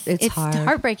is. It's hard.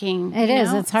 Heartbreaking. It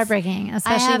is. It's heartbreaking,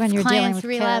 especially when you're dealing with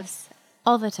relapse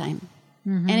all the time.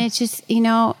 And it's just, you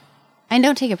know, I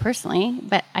don't take it personally,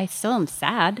 but I still am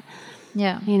sad.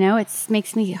 Yeah. You know, it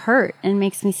makes me hurt and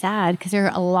makes me sad because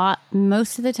there are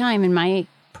most of the time in my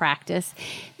practice,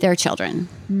 there are children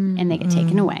and they get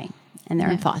taken away and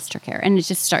they're in foster care. And it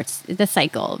just starts, the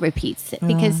cycle repeats it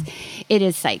because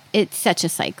it's such a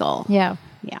cycle. Yeah.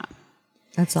 Yeah.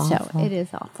 That's awful. So it is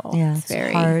awful. Yeah, it's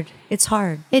very hard. It's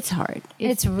hard. It's hard.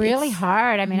 It's really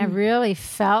hard. I mean, I really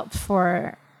felt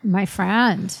for my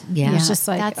friend. Yeah. It's just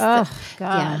like, God.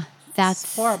 Yeah. That's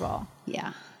it's horrible.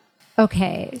 Yeah.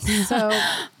 Okay, so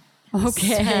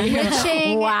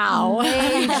switching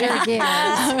major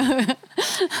gears.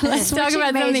 Let's talk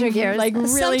about major something gears. like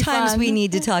really Sometimes fun. we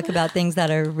need to talk about things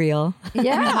that are real.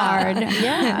 Hard.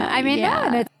 Yeah, I mean,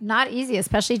 and it's not easy,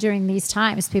 especially during these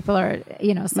times. People are,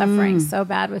 you know, suffering so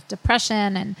bad with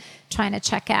depression and trying to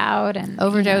check out, and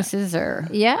overdoses are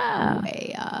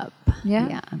way up.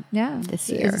 Yeah. This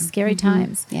It's year, scary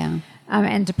times. Yeah,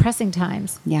 and depressing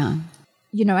times. yeah.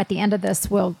 You know, at the end of this,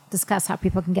 we'll discuss how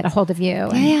people can get a hold of you.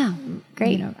 And,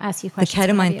 Great. You know, ask you The questions.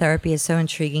 ketamine therapy is so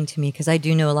intriguing to me because I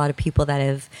do know a lot of people that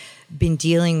have been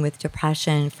dealing with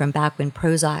depression from back when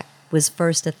Prozac was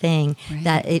first a thing,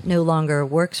 that it no longer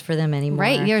works for them anymore.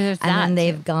 Right. There's and then that,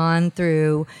 they've gone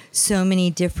through so many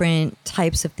different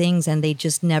types of things and they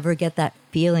just never get that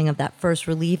feeling of that first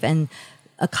relief. And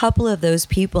a couple of those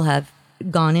people have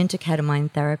gone into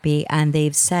ketamine therapy and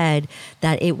they've said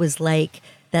that it was like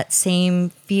that same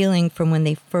feeling from when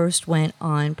they first went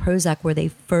on Prozac, where they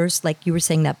first, like you were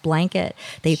saying, that blanket,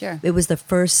 it was the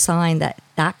first sign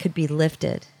that could be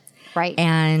lifted. Right.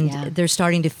 And they're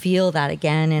starting to feel that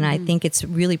again. And I think it's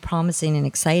really promising and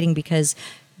exciting because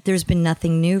there's been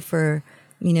nothing new for,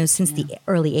 you know, since the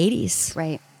early 80s.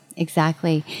 Right.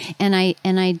 Exactly. And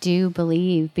I do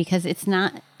believe, because it's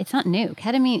not new.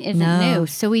 Ketamine isn't new.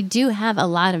 So we do have a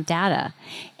lot of data,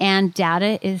 and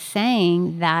data is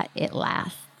saying that it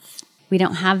lasts. We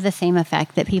don't have the same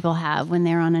effect that people have when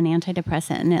they're on an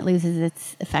antidepressant, and it loses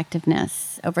its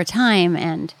effectiveness over time.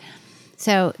 And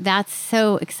so that's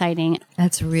so exciting.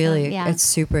 That's really, it's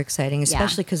super exciting,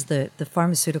 especially because the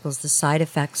pharmaceuticals, the side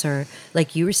effects are,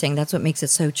 like you were saying, that's what makes it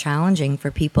so challenging for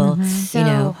people.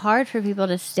 So hard for people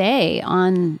to stay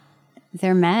on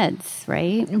their meds,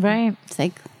 right? Right. It's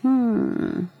like,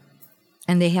 And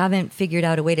they haven't figured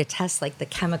out a way to test like the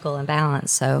chemical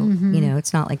imbalance. So,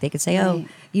 it's not like they could say, oh,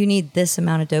 you need this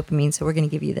amount of dopamine, so we're going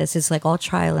to give you this. It's like all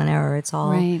trial and error. It's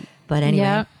all, but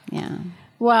anyway. Yeah.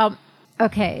 Well,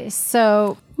 okay.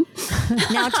 So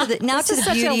now to the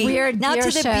such beauty. a weird now gear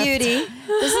to the shift. beauty.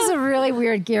 This is a really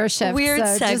weird gear shift. Weird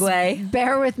so segue. Just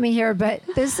bear with me here, but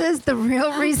this is the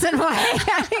real reason why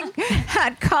I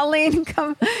had Colleen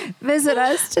come visit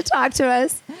us to talk to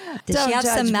us. Does she have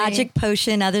some magic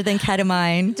potion other than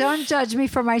ketamine? Don't judge me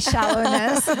for my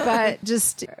shallowness, but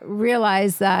just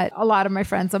realize that a lot of my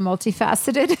friends are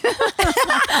multifaceted.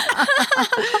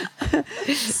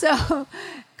 So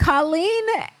Colleen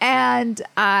and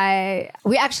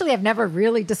we actually have never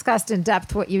really discussed in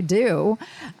depth what you do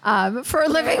for a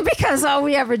living, because all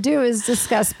we ever do is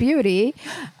discuss beauty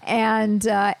and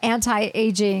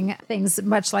anti-aging things,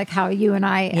 much like how you and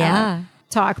I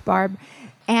talk, Barb.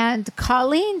 And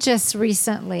Colleen just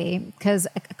recently, because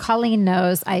Colleen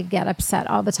knows I get upset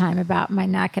all the time about my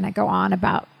neck, and I go on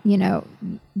about,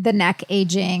 the neck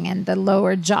aging and the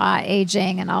lower jaw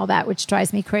aging and all that, which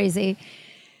drives me crazy.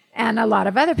 And a lot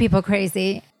of other people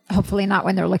crazy, hopefully not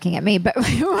when they're looking at me, but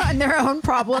on their own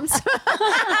problems.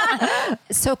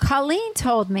 So Colleen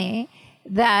told me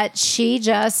that she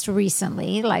just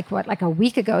recently, like a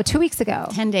week ago, 2 weeks ago,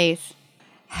 10 days,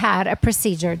 had a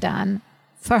procedure done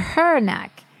for her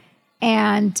neck.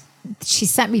 And she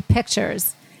sent me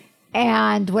pictures.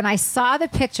 And when I saw the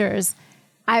pictures,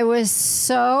 I was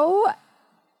so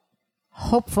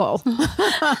hopeful.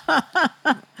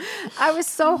 I was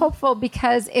so hopeful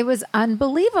because it was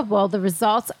unbelievable. The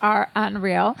results are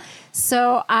unreal.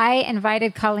 So I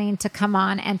invited Colleen to come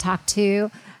on and talk to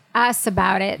us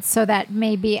about it so that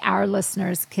maybe our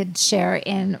listeners could share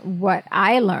in what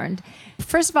I learned.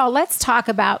 First of all, let's talk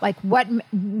about like what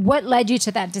led you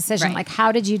to that decision. Right. Like,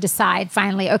 how did you decide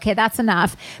finally, okay, that's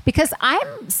enough? Because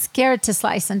I'm scared to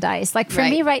slice and dice. Like for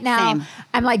me right now, Same.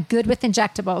 I'm like good with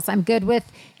injectables. I'm good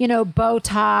with,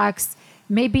 Botox.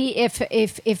 Maybe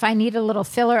if I need a little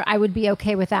filler, I would be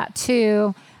okay with that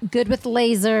too. Good with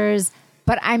lasers,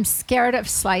 but I'm scared of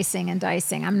slicing and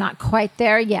dicing. I'm not quite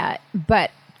there yet, but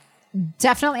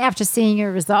definitely after seeing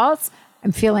your results,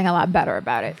 I'm feeling a lot better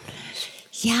about it.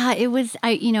 Yeah, it was,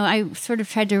 I sort of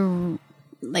tried to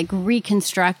like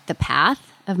reconstruct the path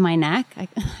of my neck.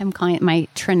 I'm calling it my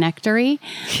trinectory.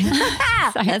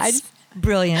 That's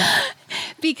brilliant.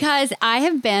 Because I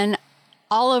have been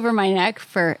all over my neck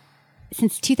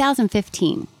since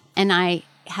 2015. And I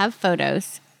have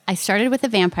photos. I started with a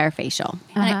vampire facial.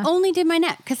 And I only did my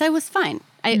neck because I was fine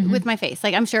with my face.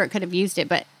 Like, I'm sure it could have used it,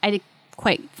 but I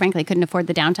quite frankly couldn't afford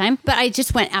the downtime. But I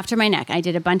just went after my neck. I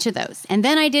did a bunch of those. And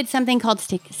then I did something called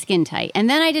Skin Tight. And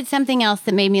then I did something else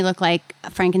that made me look like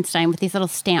Frankenstein with these little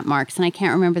stamp marks. And I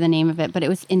can't remember the name of it, but it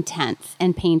was intense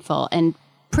and painful and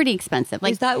pretty expensive.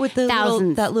 Like, is that with the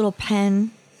little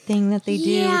pen thing that they do?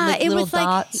 Yeah, like it little was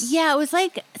dots? it was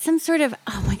like some sort of,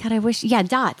 oh my God,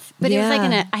 dots. But it was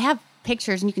like I have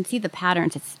pictures and you can see the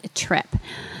patterns. It's a trip.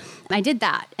 I did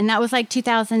that. And that was like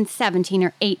 2017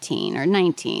 or 18 or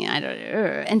 19. I don't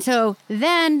know. And so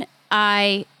then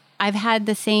I've had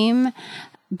the same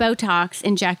Botox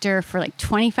injector for like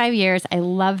 25 years. I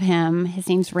love him. His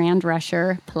name's Rand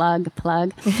Rusher. Plug.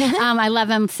 I love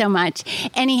him so much.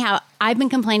 Anyhow, I've been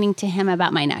complaining to him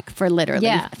about my neck for literally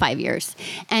 5 years.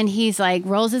 And he's like,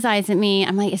 rolls his eyes at me.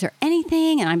 I'm like, is there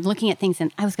anything? And I'm looking at things,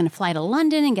 and I was going to fly to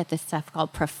London and get this stuff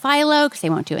called Profilo because they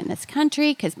won't do it in this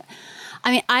country.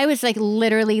 I was like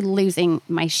literally losing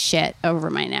my shit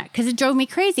over my neck because it drove me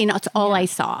crazy. And that's all I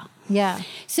saw. Yeah.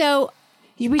 So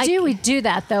we do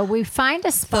that though. We find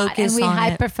a spot and we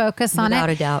hyper focus on it. Without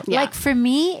a doubt. Yeah. Like for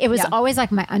me, it was always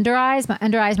like my under eyes,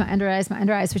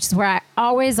 which is where I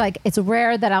always like, it's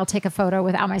rare that I'll take a photo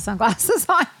without my sunglasses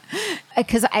on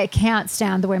because I can't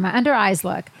stand the way my under eyes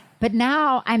look. But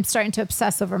now I'm starting to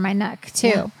obsess over my neck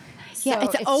too. Yeah,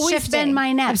 it's always shifting. Been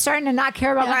my neck. I'm starting to not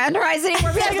care about my under eyes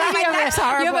anymore because my neck's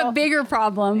horrible. You have a bigger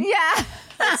problem. Yeah.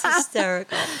 That's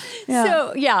hysterical.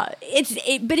 So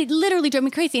but it literally drove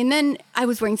me crazy. And then I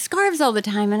was wearing scarves all the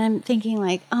time, and I'm thinking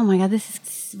like, oh my God, this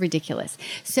is ridiculous.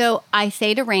 So I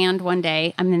say to Rand one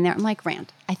day, I'm in there, I'm like,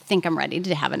 Rand, I think I'm ready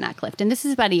to have a neck lift. And this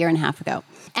is about 1.5 years ago.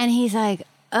 And he's like,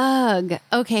 ugh,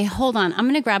 okay, hold on. I'm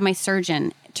going to grab my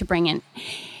surgeon to bring in.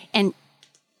 And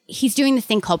he's doing this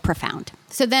thing called Profound.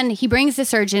 So then he brings the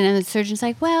surgeon, and the surgeon's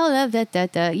like, well,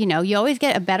 you always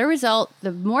get a better result.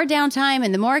 The more downtime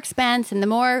and the more expense and the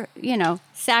more,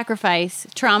 sacrifice,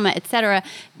 trauma, etc.,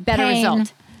 better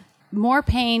result. More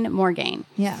pain, more gain.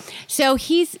 Yeah. So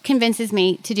he convinces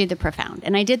me to do the Profound.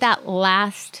 And I did that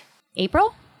last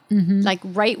April. Like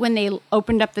right when they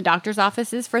opened up the doctor's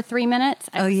offices for 3 minutes.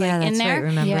 I was in there. Right,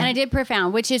 remember. And I did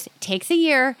Profound, which takes a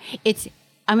year.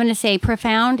 I'm going to say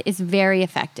Profound is very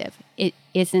effective. It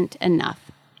isn't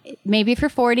enough. Maybe if you're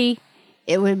 40,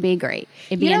 it would be great.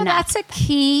 It'd be enough. That's a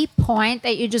key point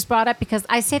that you just brought up, because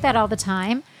I say that all the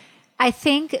time. I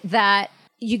think that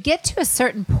you get to a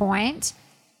certain point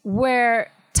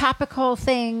where topical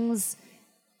things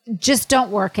just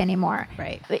don't work anymore.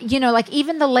 Right. Like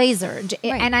even the laser,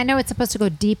 and I know it's supposed to go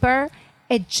deeper.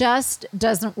 It just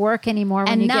doesn't work anymore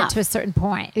when you get to a certain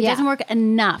point. It doesn't work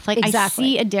enough. Like Exactly. I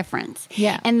see a difference.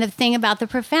 Yeah. And the thing about the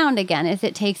Profound, again, is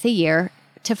it takes a year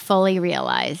to fully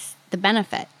realize the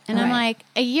benefit. And I'm like,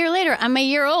 a year later, I'm a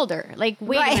year older. Like,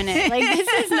 wait a minute. Like,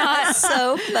 this is not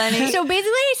So funny. So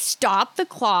basically, I stopped the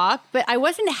clock, but I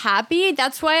wasn't happy.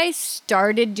 That's why I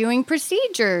started doing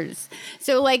procedures.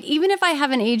 So, like, even if I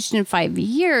haven't aged in 5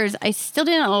 years, I still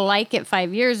didn't like it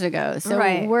 5 years ago. So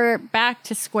we're back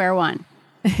to square one.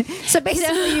 So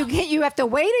basically, you have to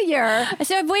wait a year.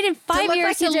 So I've waited 5 look years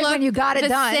like you to did look when you got it the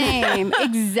done. same.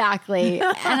 Exactly.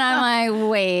 And I'm like,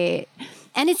 wait.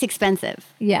 And it's expensive.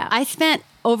 Yeah. I spent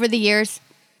over the years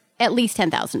at least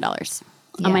 $10,000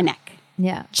 on my neck.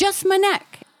 Yeah. Just my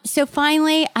neck. So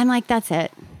finally, I'm like, that's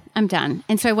it. I'm done.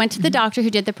 And so I went to the doctor who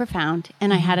did the Profound,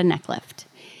 and I had a neck lift.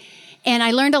 And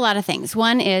I learned a lot of things.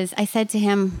 One is I said to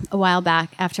him a while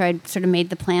back after I'd sort of made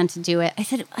the plan to do it, I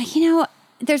said,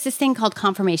 there's this thing called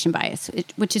confirmation bias,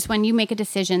 which is when you make a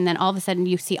decision, then all of a sudden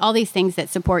you see all these things that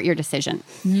support your decision.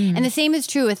 And the same is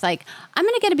true with like, I'm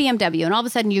going to get a BMW, and all of a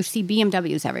sudden you see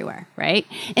BMWs everywhere, right?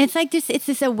 And it's like it's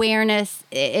this awareness,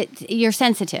 you're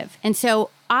sensitive. And so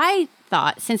I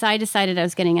thought, since I decided I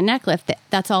was getting a neck lift,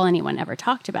 that's all anyone ever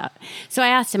talked about. So I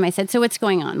asked him, I said, so what's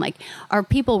going on? Like, are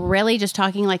people really just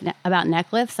talking about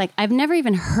neck lifts? Like, I've never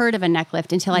even heard of a neck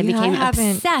lift until I became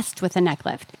obsessed with a neck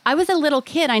lift. I was a little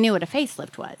kid. I knew what a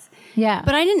facelift was. Yeah.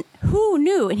 But I didn't, who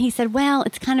knew? And he said, well,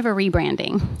 it's kind of a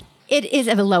rebranding. It is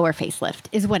a lower facelift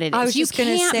is what it is. I was just going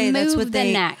to say that's what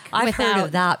the neck I've heard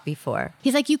of that before.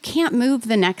 He's like, you can't move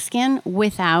the neck skin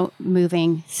without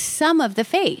moving some of the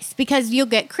face because you'll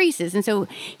get creases. And so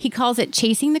he calls it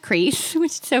chasing the crease,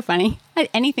 which is so funny.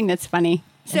 Anything that's funny.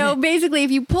 So basically,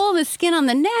 if you pull the skin on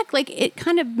the neck, like it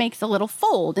kind of makes a little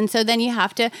fold. And so then you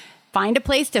have to find a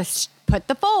place to put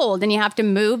the fold, and you have to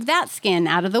move that skin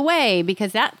out of the way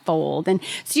because that fold. And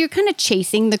so you're kind of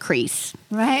chasing the crease.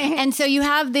 Right. And so you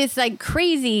have this like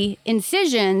crazy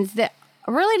incisions that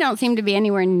really don't seem to be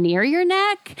anywhere near your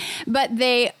neck, but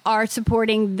they are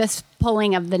supporting this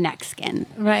pulling of the neck skin.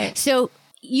 Right. So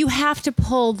you have to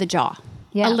pull the jaw.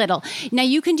 Yeah. A little. Now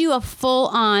you can do a full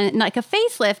on, like a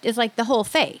facelift is like the whole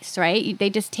face, right? They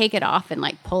just take it off and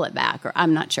like pull it back, or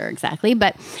I'm not sure exactly.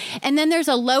 And then there's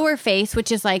a lower face,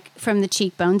 which is like from the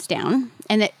cheekbones down,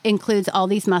 and it includes all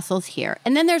these muscles here.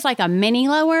 And then there's like a mini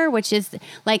lower, which is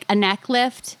like a neck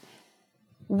lift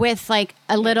with like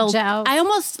a little, gel.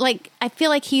 I feel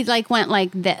like he like went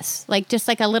like this, like just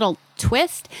like a little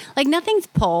twist. Like nothing's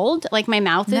pulled, like my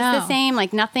mouth is the same,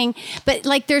 like nothing, but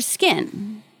like there's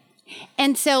skin.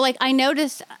 And so, like, I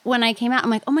noticed when I came out, I'm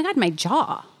like, oh my God, my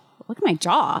jaw. Look at my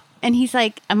jaw. And he's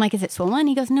like, I'm like, is it swollen?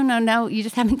 He goes, no. You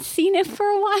just haven't seen it for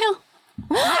a while.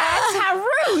 That's how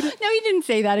rude. No, he didn't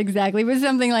say that exactly, but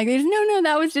something like this. No,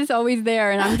 that was just always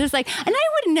there. And I'm just like, and I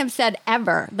wouldn't have said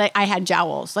ever that I had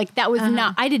jowls. Like that was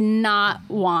not, I did not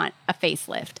want a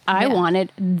facelift. I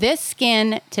wanted this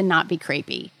skin to not be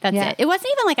crepey. That's it. It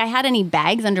wasn't even like I had any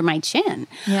bags under my chin.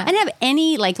 Yeah. I didn't have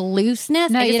any like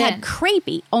looseness. No, I you just had didn't.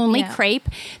 crepey, only crepe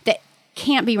that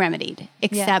can't be remedied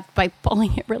except by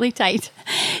pulling it really tight.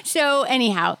 So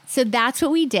anyhow, so that's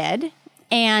what we did.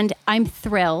 And I'm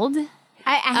thrilled.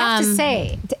 I have to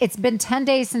say, it's been 10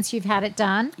 days since you've had it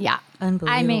done. Yeah. Unbelievable.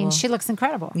 I mean, she looks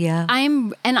incredible. Yeah.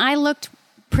 I looked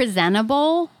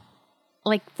presentable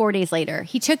like 4 days later.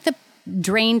 He took the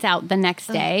drains out the next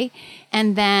day.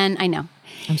 And then I know.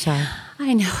 I'm sorry.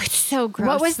 I know. It's so gross.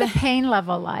 What was the pain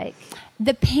level like?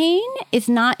 The pain is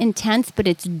not intense, but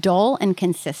it's dull and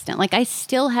consistent. Like I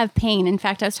still have pain. In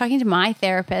fact, I was talking to my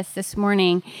therapist this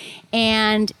morning,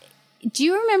 and do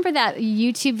you remember that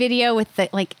YouTube video with the,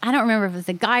 like, I don't remember if it was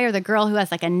the guy or the girl who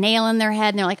has like a nail in their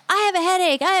head and they're like, I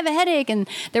have a headache. And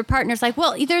their partner's like,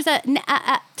 well, there's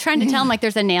trying to tell them like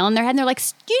there's a nail in their head. And they're like,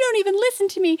 you don't even listen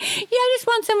to me. Yeah, I just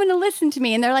want someone to listen to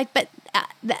me. And they're like, but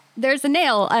there's a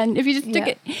nail. And if you just took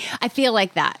it, I feel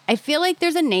like that. I feel like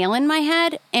there's a nail in my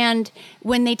head. And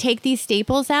when they take these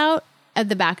staples out of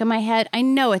the back of my head, I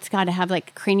know it's got to have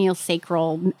like cranial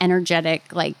sacral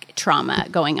energetic like trauma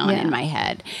going on in my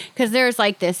head, because there's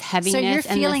like this heaviness. So you're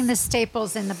feeling the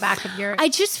staples in the back of your. I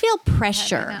just feel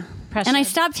pressure. And I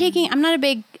stopped taking. I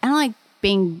don't like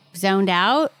being zoned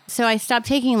out, so I stopped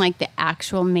taking like the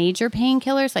actual major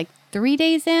painkillers like 3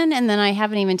 days in, and then I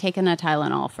haven't even taken a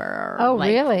Tylenol for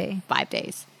really 5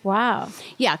 days. Wow.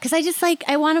 Yeah, because I just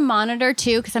I want to monitor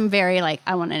too, because I'm very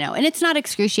I want to know. And it's not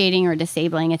excruciating or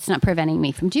disabling. It's not preventing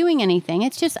me from doing anything.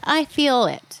 It's just, I feel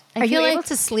it. Are you able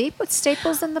to sleep with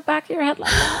staples in the back of your head like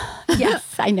that? Yes,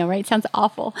 I know, right? Sounds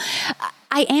awful.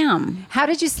 I am. How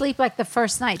did you sleep like the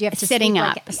first night? You have to sitting sleep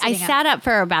up. I sat up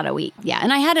for about a week. Yeah.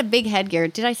 And I had a big headgear.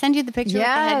 Did I send you the picture of the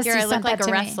headgear? I look like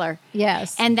a wrestler.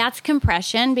 Yes. And that's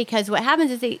compression, because what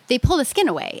happens is they pull the skin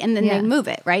away and then they move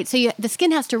it, right? So the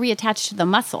skin has to reattach to the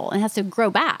muscle and has to grow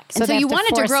back. And so you want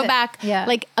it to grow back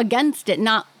like against it,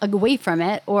 not away from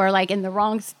it, or like in the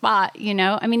wrong spot, you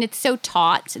know? I mean, it's so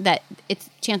taut that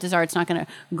chances are it's not going to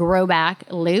grow back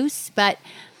loose, but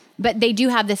they do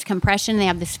have this compression. They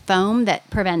have this foam that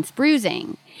prevents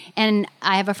bruising. And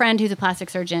I have a friend who's a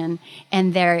plastic surgeon,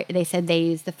 and they said they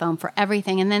use the foam for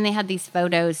everything. And then they had these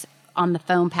photos on the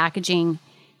foam packaging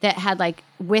that had like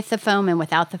with the foam and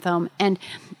without the foam. And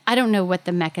I don't know what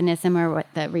the mechanism or what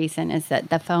the reason is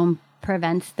that the foam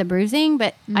prevents the bruising,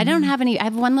 but I don't have any. I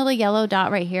have one little yellow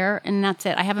dot right here, and that's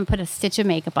it. I haven't put a stitch of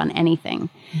makeup on anything.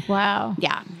 Wow.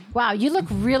 Yeah. Wow, you look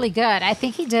really good. I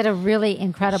think he did a really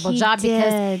incredible job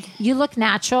because you look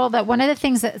natural. That one of the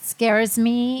things that scares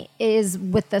me is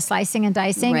with the slicing and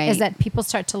dicing is that people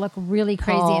start to look really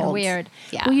crazy and weird.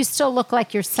 Yeah. Well, you still look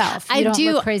like yourself. You don't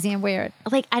look crazy and weird.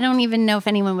 Like, I don't even know if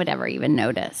anyone would ever even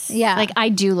notice. Yeah. Like, I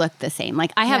do look the same.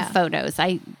 Like, I have photos.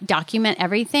 I document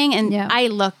everything, and I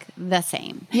look the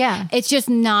same. Yeah. It's just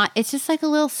like a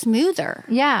little smoother.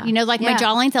 Yeah. You know, like my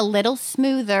jawline's a little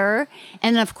smoother.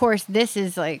 And of course, this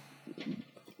is like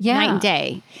night and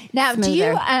day. Now,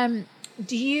 smoother.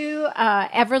 do you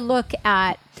ever look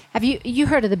at, have you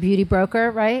heard of the Beauty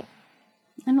Broker, right?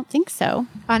 I don't think so.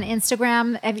 On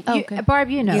Instagram, Barb,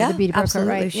 you know the Beauty Broker,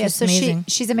 absolutely. right? She's amazing.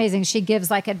 She's amazing. She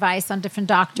gives like advice on different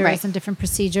doctors and different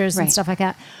procedures and stuff like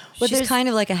that. Well, she's kind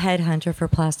of like a headhunter for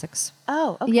plastics.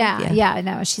 Oh, okay. Yeah.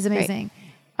 No, she's amazing.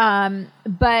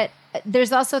 But there's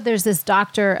this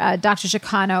doctor, Dr.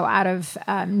 Chicano out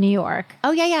of New York.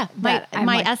 Oh, yeah.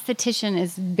 My esthetician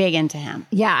is big into him.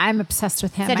 Yeah, I'm obsessed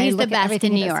with him. Said he's the best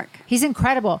in New York. He's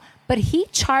incredible. But he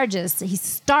starts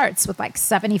with like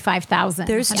 $75,000.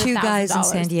 There's two guys in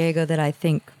San Diego that I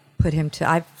think put him to.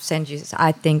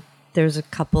 I think there's a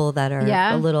couple that are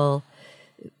a little.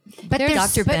 But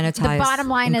Dr. Benatai. The bottom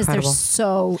line is they're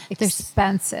so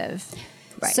expensive.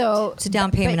 Right. So it's a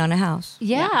down payment on a house.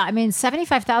 Yeah, I mean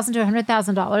 $75,000 to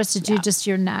 $100,000 to do just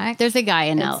your neck. There's a guy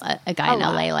in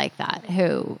LA like that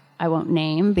who I won't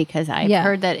name because I've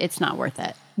heard that it's not worth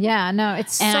it. Yeah, no,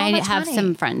 it's and so I much have money.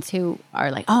 some friends who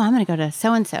are like, oh, I'm going to go to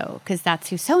so and so because that's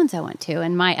who so and so went to,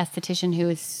 and my esthetician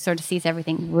who sort of sees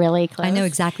everything really close. I know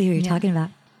exactly who you're talking about.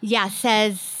 Yeah,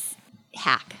 says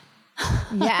hack.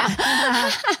 Yeah.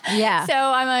 Yeah. So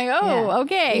I'm like,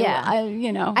 okay. Yeah.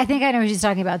 Well, I think I know what she's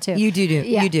talking about too. You do.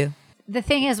 Yeah. You do. The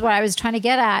thing is, what I was trying to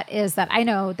get at is that I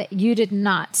know that you did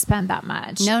not spend that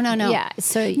much. No. Yeah.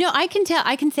 So no, I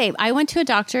can say I went to a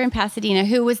doctor in Pasadena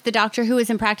who was the doctor who was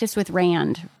in practice with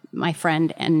Rand, my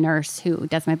friend and nurse who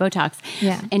does my Botox.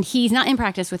 Yeah. And he's not in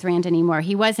practice with Rand anymore.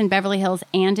 He was in Beverly Hills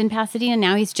and in Pasadena.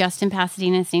 Now he's just in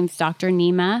Pasadena. His name's Dr.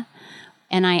 Nima.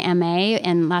 Nima,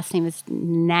 and last name is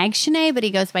Nagshane, but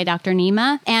he goes by Dr.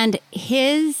 Nima. And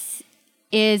his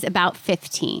is about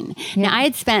 15. Yeah. Now, I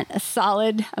had spent a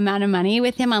solid amount of money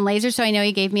with him on laser, so I know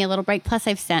he gave me a little break. Plus,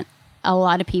 I've sent a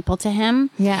lot of people to him.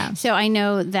 Yeah. So I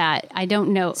know that I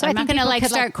don't know. So I'm not going to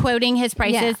start quoting his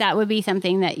prices. Yeah. That would be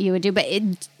something that you would do. But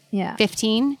 15,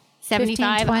 75,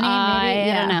 15, 20 maybe.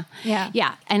 I don't know.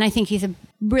 Yeah. And I think he's a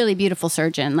really beautiful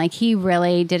surgeon. Like, he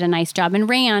really did a nice job. And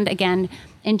Rand, again,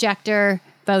 injector,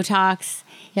 Botox.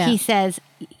 Yeah. He says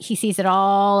he sees it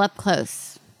all up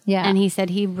close. Yeah. And he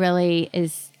said he really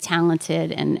is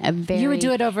talented and a very... You would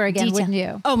do it over again, wouldn't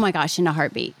you? Oh my gosh, in a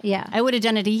heartbeat. Yeah. I would have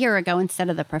done it a year ago instead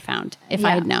of the Profound if I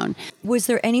Yeah. had known. Was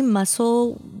there any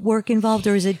muscle work involved,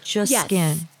 or is it just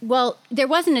skin? Well, there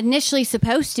wasn't initially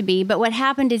supposed to be, but what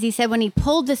happened is he said when he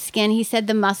pulled the skin, he said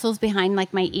the muscles behind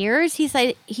like my ears, he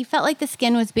said he felt like the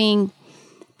skin was being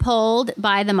pulled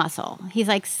by the muscle. He's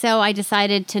like, so I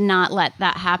decided to not let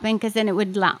that happen because then it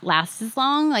would not last as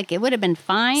long. Like it would have been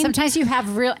fine. Sometimes you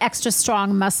have real extra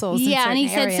strong muscles. Yeah, in and he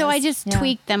certain said, so I areas. just Yeah.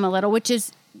 tweaked them a little, which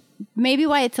is maybe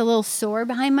why it's a little sore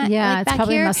behind my Yeah, like it's back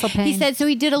probably here. muscle pain. He said, so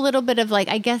he did a little bit of like,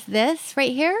 I guess this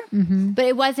right here, but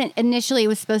it wasn't initially. It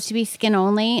was supposed to be skin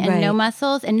only and no Right.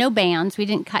 muscles and no bands. We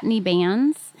didn't cut any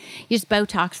bands. You just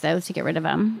Botox those to get rid of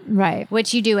them, Right.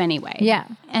 which you do anyway. Yeah,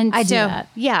 and I so do that.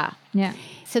 yeah, Yeah.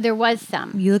 so there was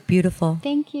some. You look beautiful.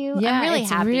 Thank you. Yeah, I'm really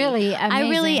it's happy. really I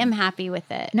really amazing. am happy with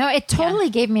it. No, it totally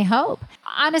gave me hope.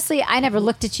 Honestly, I never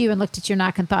looked at you and looked at your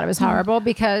neck and thought it was horrible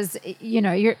because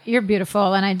you're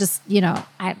beautiful, and I just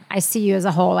I see you as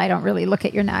a whole. I don't really look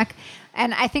at your neck,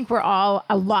 and I think we're all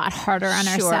a lot harder on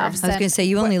Sure. ourselves. I was going to say,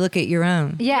 you only look at your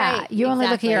own. Yeah, Right, you only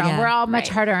look at exactly. your own. Yeah. We're all much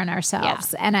Right. harder on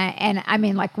ourselves, Yeah. and I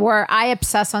mean, like I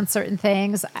obsess on certain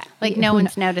things. Like no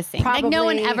one's noticing. Like no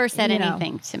one Probably, ever said you know.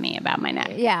 anything to me about my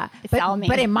neck. Yeah, It's all me.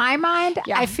 but in my mind,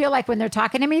 Yeah. I feel like when they're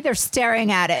talking to me, they're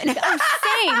staring at it.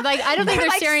 Same. Like I don't think They're, they're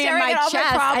like, staring at staring my at all my chest. I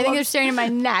think problems. they're staring at my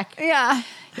neck. Yeah.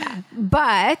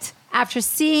 But after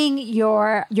seeing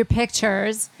your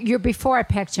pictures, your before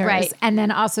pictures, Right. and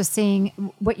then also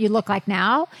seeing what you look like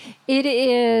now, it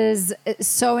is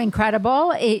so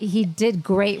incredible. He did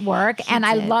great work, and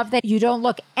I did. love that you don't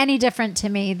look any different to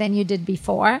me than you did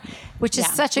before, which is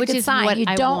Yeah, such a which good is sign. what You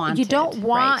I don't wanted, want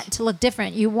right. to look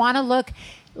different. You want to look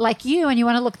like you, and you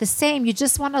want to look the same. You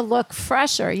just want to look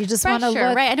fresher. You just want to Fresher,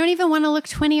 look right? I don't even want to look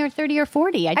 20 or 30 or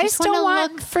 40. I I just just don't want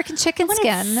want to look freaking chicken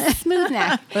skin. smooth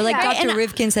neck. Or like Right, Dr. and-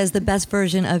 Rivkin says, the best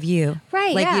version of you.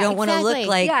 Right. Like yeah, you don't want to exactly. look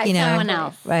like, Yeah, someone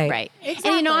else. Right. Right. And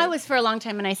you know, I was for a long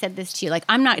time and I said this to you, like,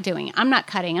 I'm not doing it. I'm not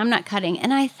cutting.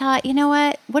 And I thought, you know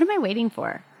what? What am I waiting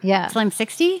for? Yeah. Till I'm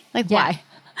 60? Like, Yeah. why?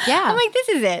 Yeah. I'm like, this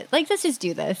is it. Like, let's just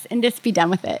do this and just be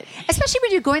done with it. Especially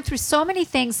when you're going through so many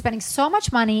things, spending so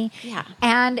much money. Yeah.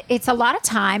 And it's a lot of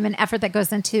time and effort that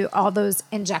goes into all those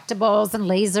injectables and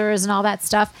lasers and all that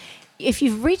stuff. If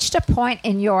you've reached a point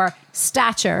in your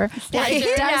stature that it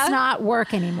does yeah. not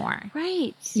work anymore.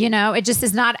 Right. You know, it just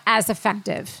is not as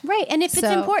effective. Right, and if it's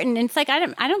So- important, it's like I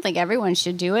don't think everyone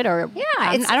should do it, or Yeah,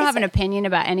 I don't have an opinion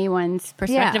about anyone's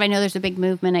perspective. Yeah. I know there's a big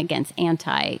movement against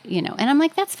anti, and I'm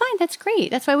like, that's fine, that's great.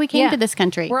 That's why we came Yeah. to this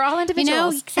country. We're all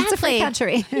individuals. It's a free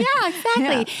exactly. country. Yeah,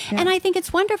 exactly. Yeah. And I think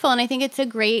it's wonderful, and I think it's a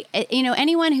great,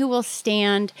 anyone who will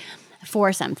stand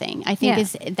for something, I think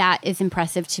Yeah. is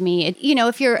impressive to me.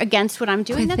 If you're against what I'm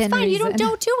doing, that's Within fine. You reason.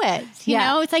 don't do it. You Yeah.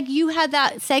 know, it's like you had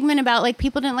that segment about like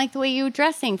people didn't like the way you were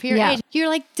dressing for your Yeah. age. You're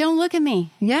like, don't look at me.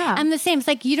 Yeah. I'm the same. It's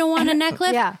like you don't want a neck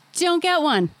lift. Yeah. Don't get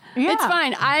one. Yeah. It's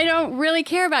fine. I don't really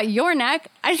care about your neck.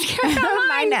 I just care about My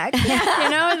mine. neck.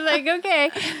 It's like,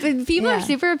 okay. But people Yeah. are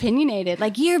super opinionated.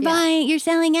 Like, you're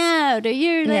selling out, or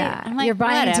you're like, Yeah. I'm like, You're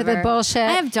buying into the whatever. bullshit.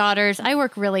 I have daughters. I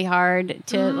work really hard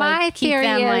to My like, keep theory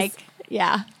them is- like,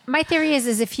 yeah. My theory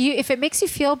is if it makes you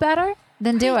feel better,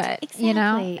 then do it. Exactly. You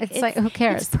know, it's like, who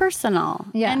cares? It's personal.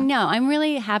 Yeah. And no, I'm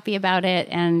really happy about it.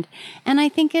 And I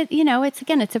think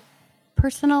it's a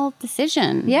personal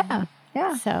decision. Yeah.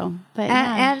 Yeah. So, but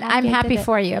And I'm happy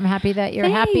for you. I'm happy that you're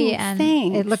happy, and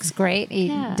Thanks. it looks great. He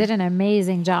Yeah. did an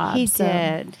amazing job. He so-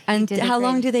 did. And He did a how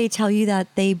long great- do they tell you that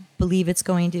they believe it's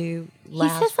going to He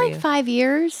last says for like you? 5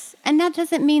 years, and that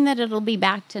doesn't mean that it'll be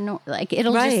back to normal. Like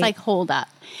it'll Right. just like hold up,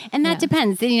 and that Yeah.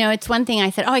 depends. It's one thing I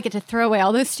said, oh, I get to throw away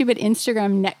all those stupid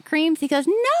Instagram neck creams. He goes,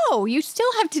 no, you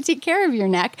still have to take care of your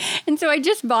neck, and so I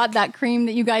just bought that cream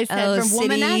that you guys said from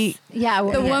Womaness. Yeah,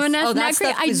 The Womaness Oh, that neck cream.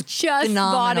 stuff I is just bought it.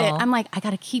 phenomenal. I'm like, I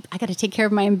got to take care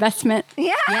of my investment.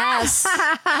 Yeah. Yes.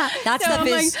 That So stuff I'm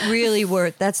is really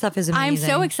worth. That stuff is amazing. I'm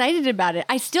so excited about it.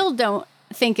 I still don't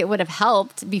think it would have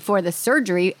helped before the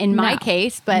surgery in my No.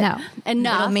 case, but No.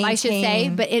 enough, It'll I should say.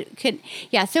 maintain. But it could,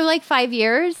 yeah. So like 5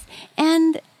 years,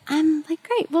 and I'm like,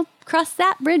 great, we'll cross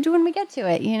that bridge when we get to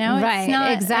it. Right, It's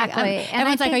not, exactly. Like, And everyone's I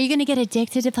like, think- are you going to get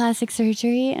addicted to plastic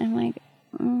surgery? And I'm like,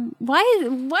 why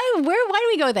do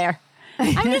we go there?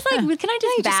 I'm just like, can I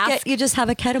just bask? You just have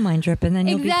a ketamine drip, and then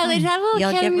you'll Exactly, be just fine. have a little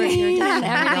You'll get rid of your ketamine and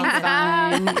addiction. everything's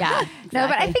fine. Yeah, No,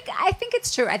 but exactly. I think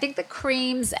it's true. I think the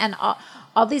creams and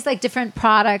all these like different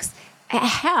products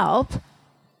help,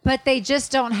 but they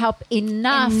just don't help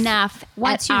enough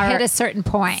once at you our hit a certain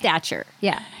point. stature.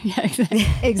 Yeah. Yeah, exactly.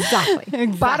 Exactly.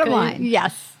 Bottom line.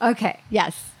 Yes. Okay.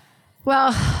 Yes.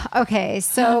 Well, okay.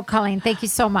 So, Colleen, thank you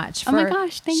so much for Oh my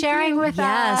gosh, thank sharing you. with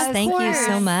Yes, us. thank you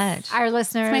so much. Our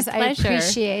listeners, It's my I pleasure.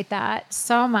 appreciate that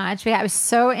so much. I was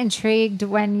so intrigued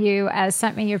when you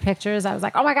sent me your pictures. I was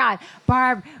like, oh my God,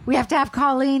 Barb, we have to have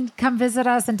Colleen come visit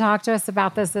us and talk to us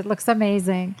about this. It looks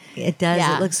amazing. It does.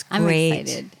 Yeah, It looks I'm great.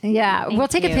 excited. Yeah, Thank we'll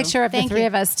take a you. picture of Thank the three you.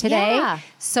 of us today Yeah.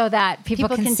 so that people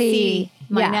can see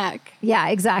my yeah. neck. Yeah,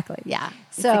 exactly. Yeah,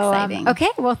 it's So, exciting. okay,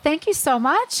 well, thank you so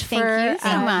much Thank for you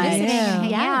so much. visiting and hanging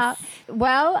Yes. out.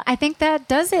 Well, I think that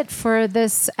does it for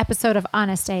this episode of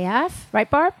Honest AF. Right,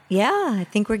 Barb? Yeah, I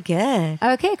think we're good.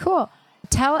 Okay, cool.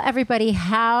 Tell everybody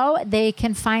how they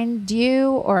can find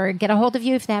you or get a hold of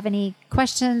you if they have any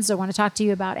questions or want to talk to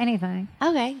you about anything.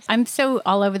 Okay. I'm so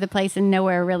all over the place and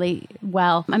nowhere really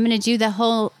well. I'm going to do the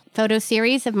whole photo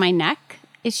series of my neck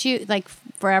issue, like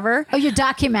forever. Oh, you're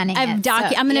documenting it. So,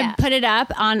 I'm going to yeah. put it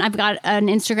up on, I've got an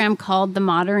Instagram called The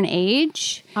Modern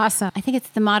Age. Awesome. I think it's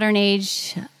The Modern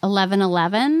Age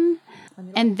 1111.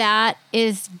 And that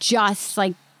is just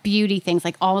like beauty things,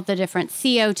 like all the different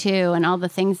CO2 and all the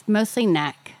things, mostly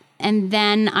neck. And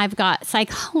then I've got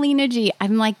Psychology.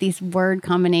 I'm like these word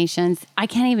combinations. I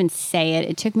can't even say it.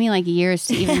 It took me like years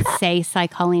to even say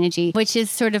Psychology, which is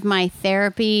sort of my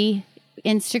therapy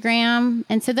Instagram.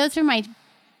 And so those are my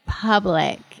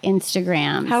public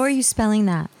Instagrams. How are you spelling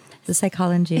that? The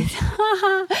psychology.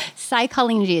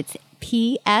 Psychology. It's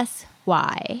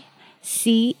PSYCholleenogy.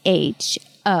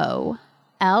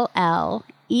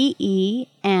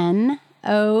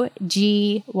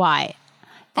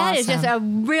 That is just a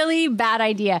really bad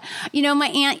idea. You know, my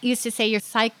aunt used to say, you're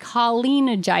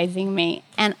psycholenogizing me.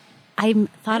 And I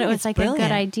thought it was it's like a brilliant.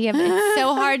 good idea, but it's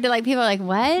so hard to like, people are like,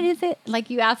 what is it? Like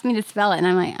you asked me to spell it. And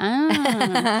I'm like,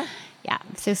 oh. Yeah.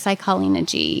 So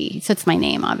Psychology. So it's my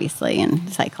name, obviously,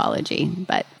 and psychology.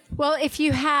 But Well, if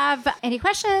you have any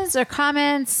questions or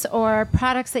comments or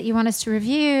products that you want us to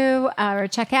review or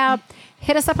check out,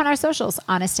 hit us up on our socials.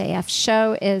 Honest AF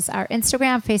Show is our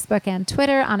Instagram, Facebook, and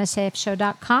Twitter.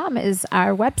 HonestAFShow.com is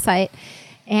our website.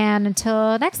 And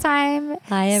until next time,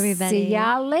 Bye, everybody. See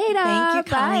y'all later. Thank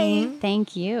you, Bye. Colleen.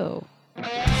 thank you.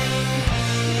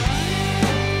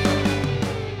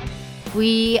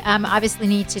 We obviously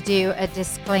need to do a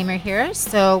disclaimer here.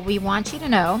 So we want you to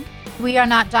know we are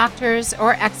not doctors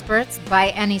or experts by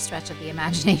any stretch of the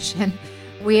imagination.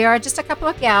 We are just a couple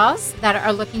of gals that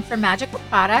are looking for magical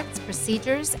products,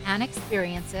 procedures, and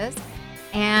experiences.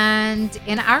 And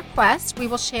in our quest, we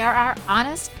will share our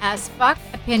honest as fuck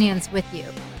opinions with you.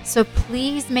 So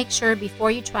please make sure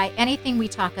before you try anything we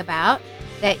talk about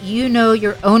that you know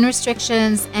your own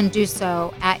restrictions and do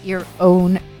so at your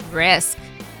own risk.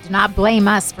 Do not blame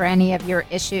us for any of your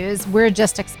issues. We're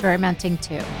just experimenting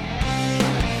too.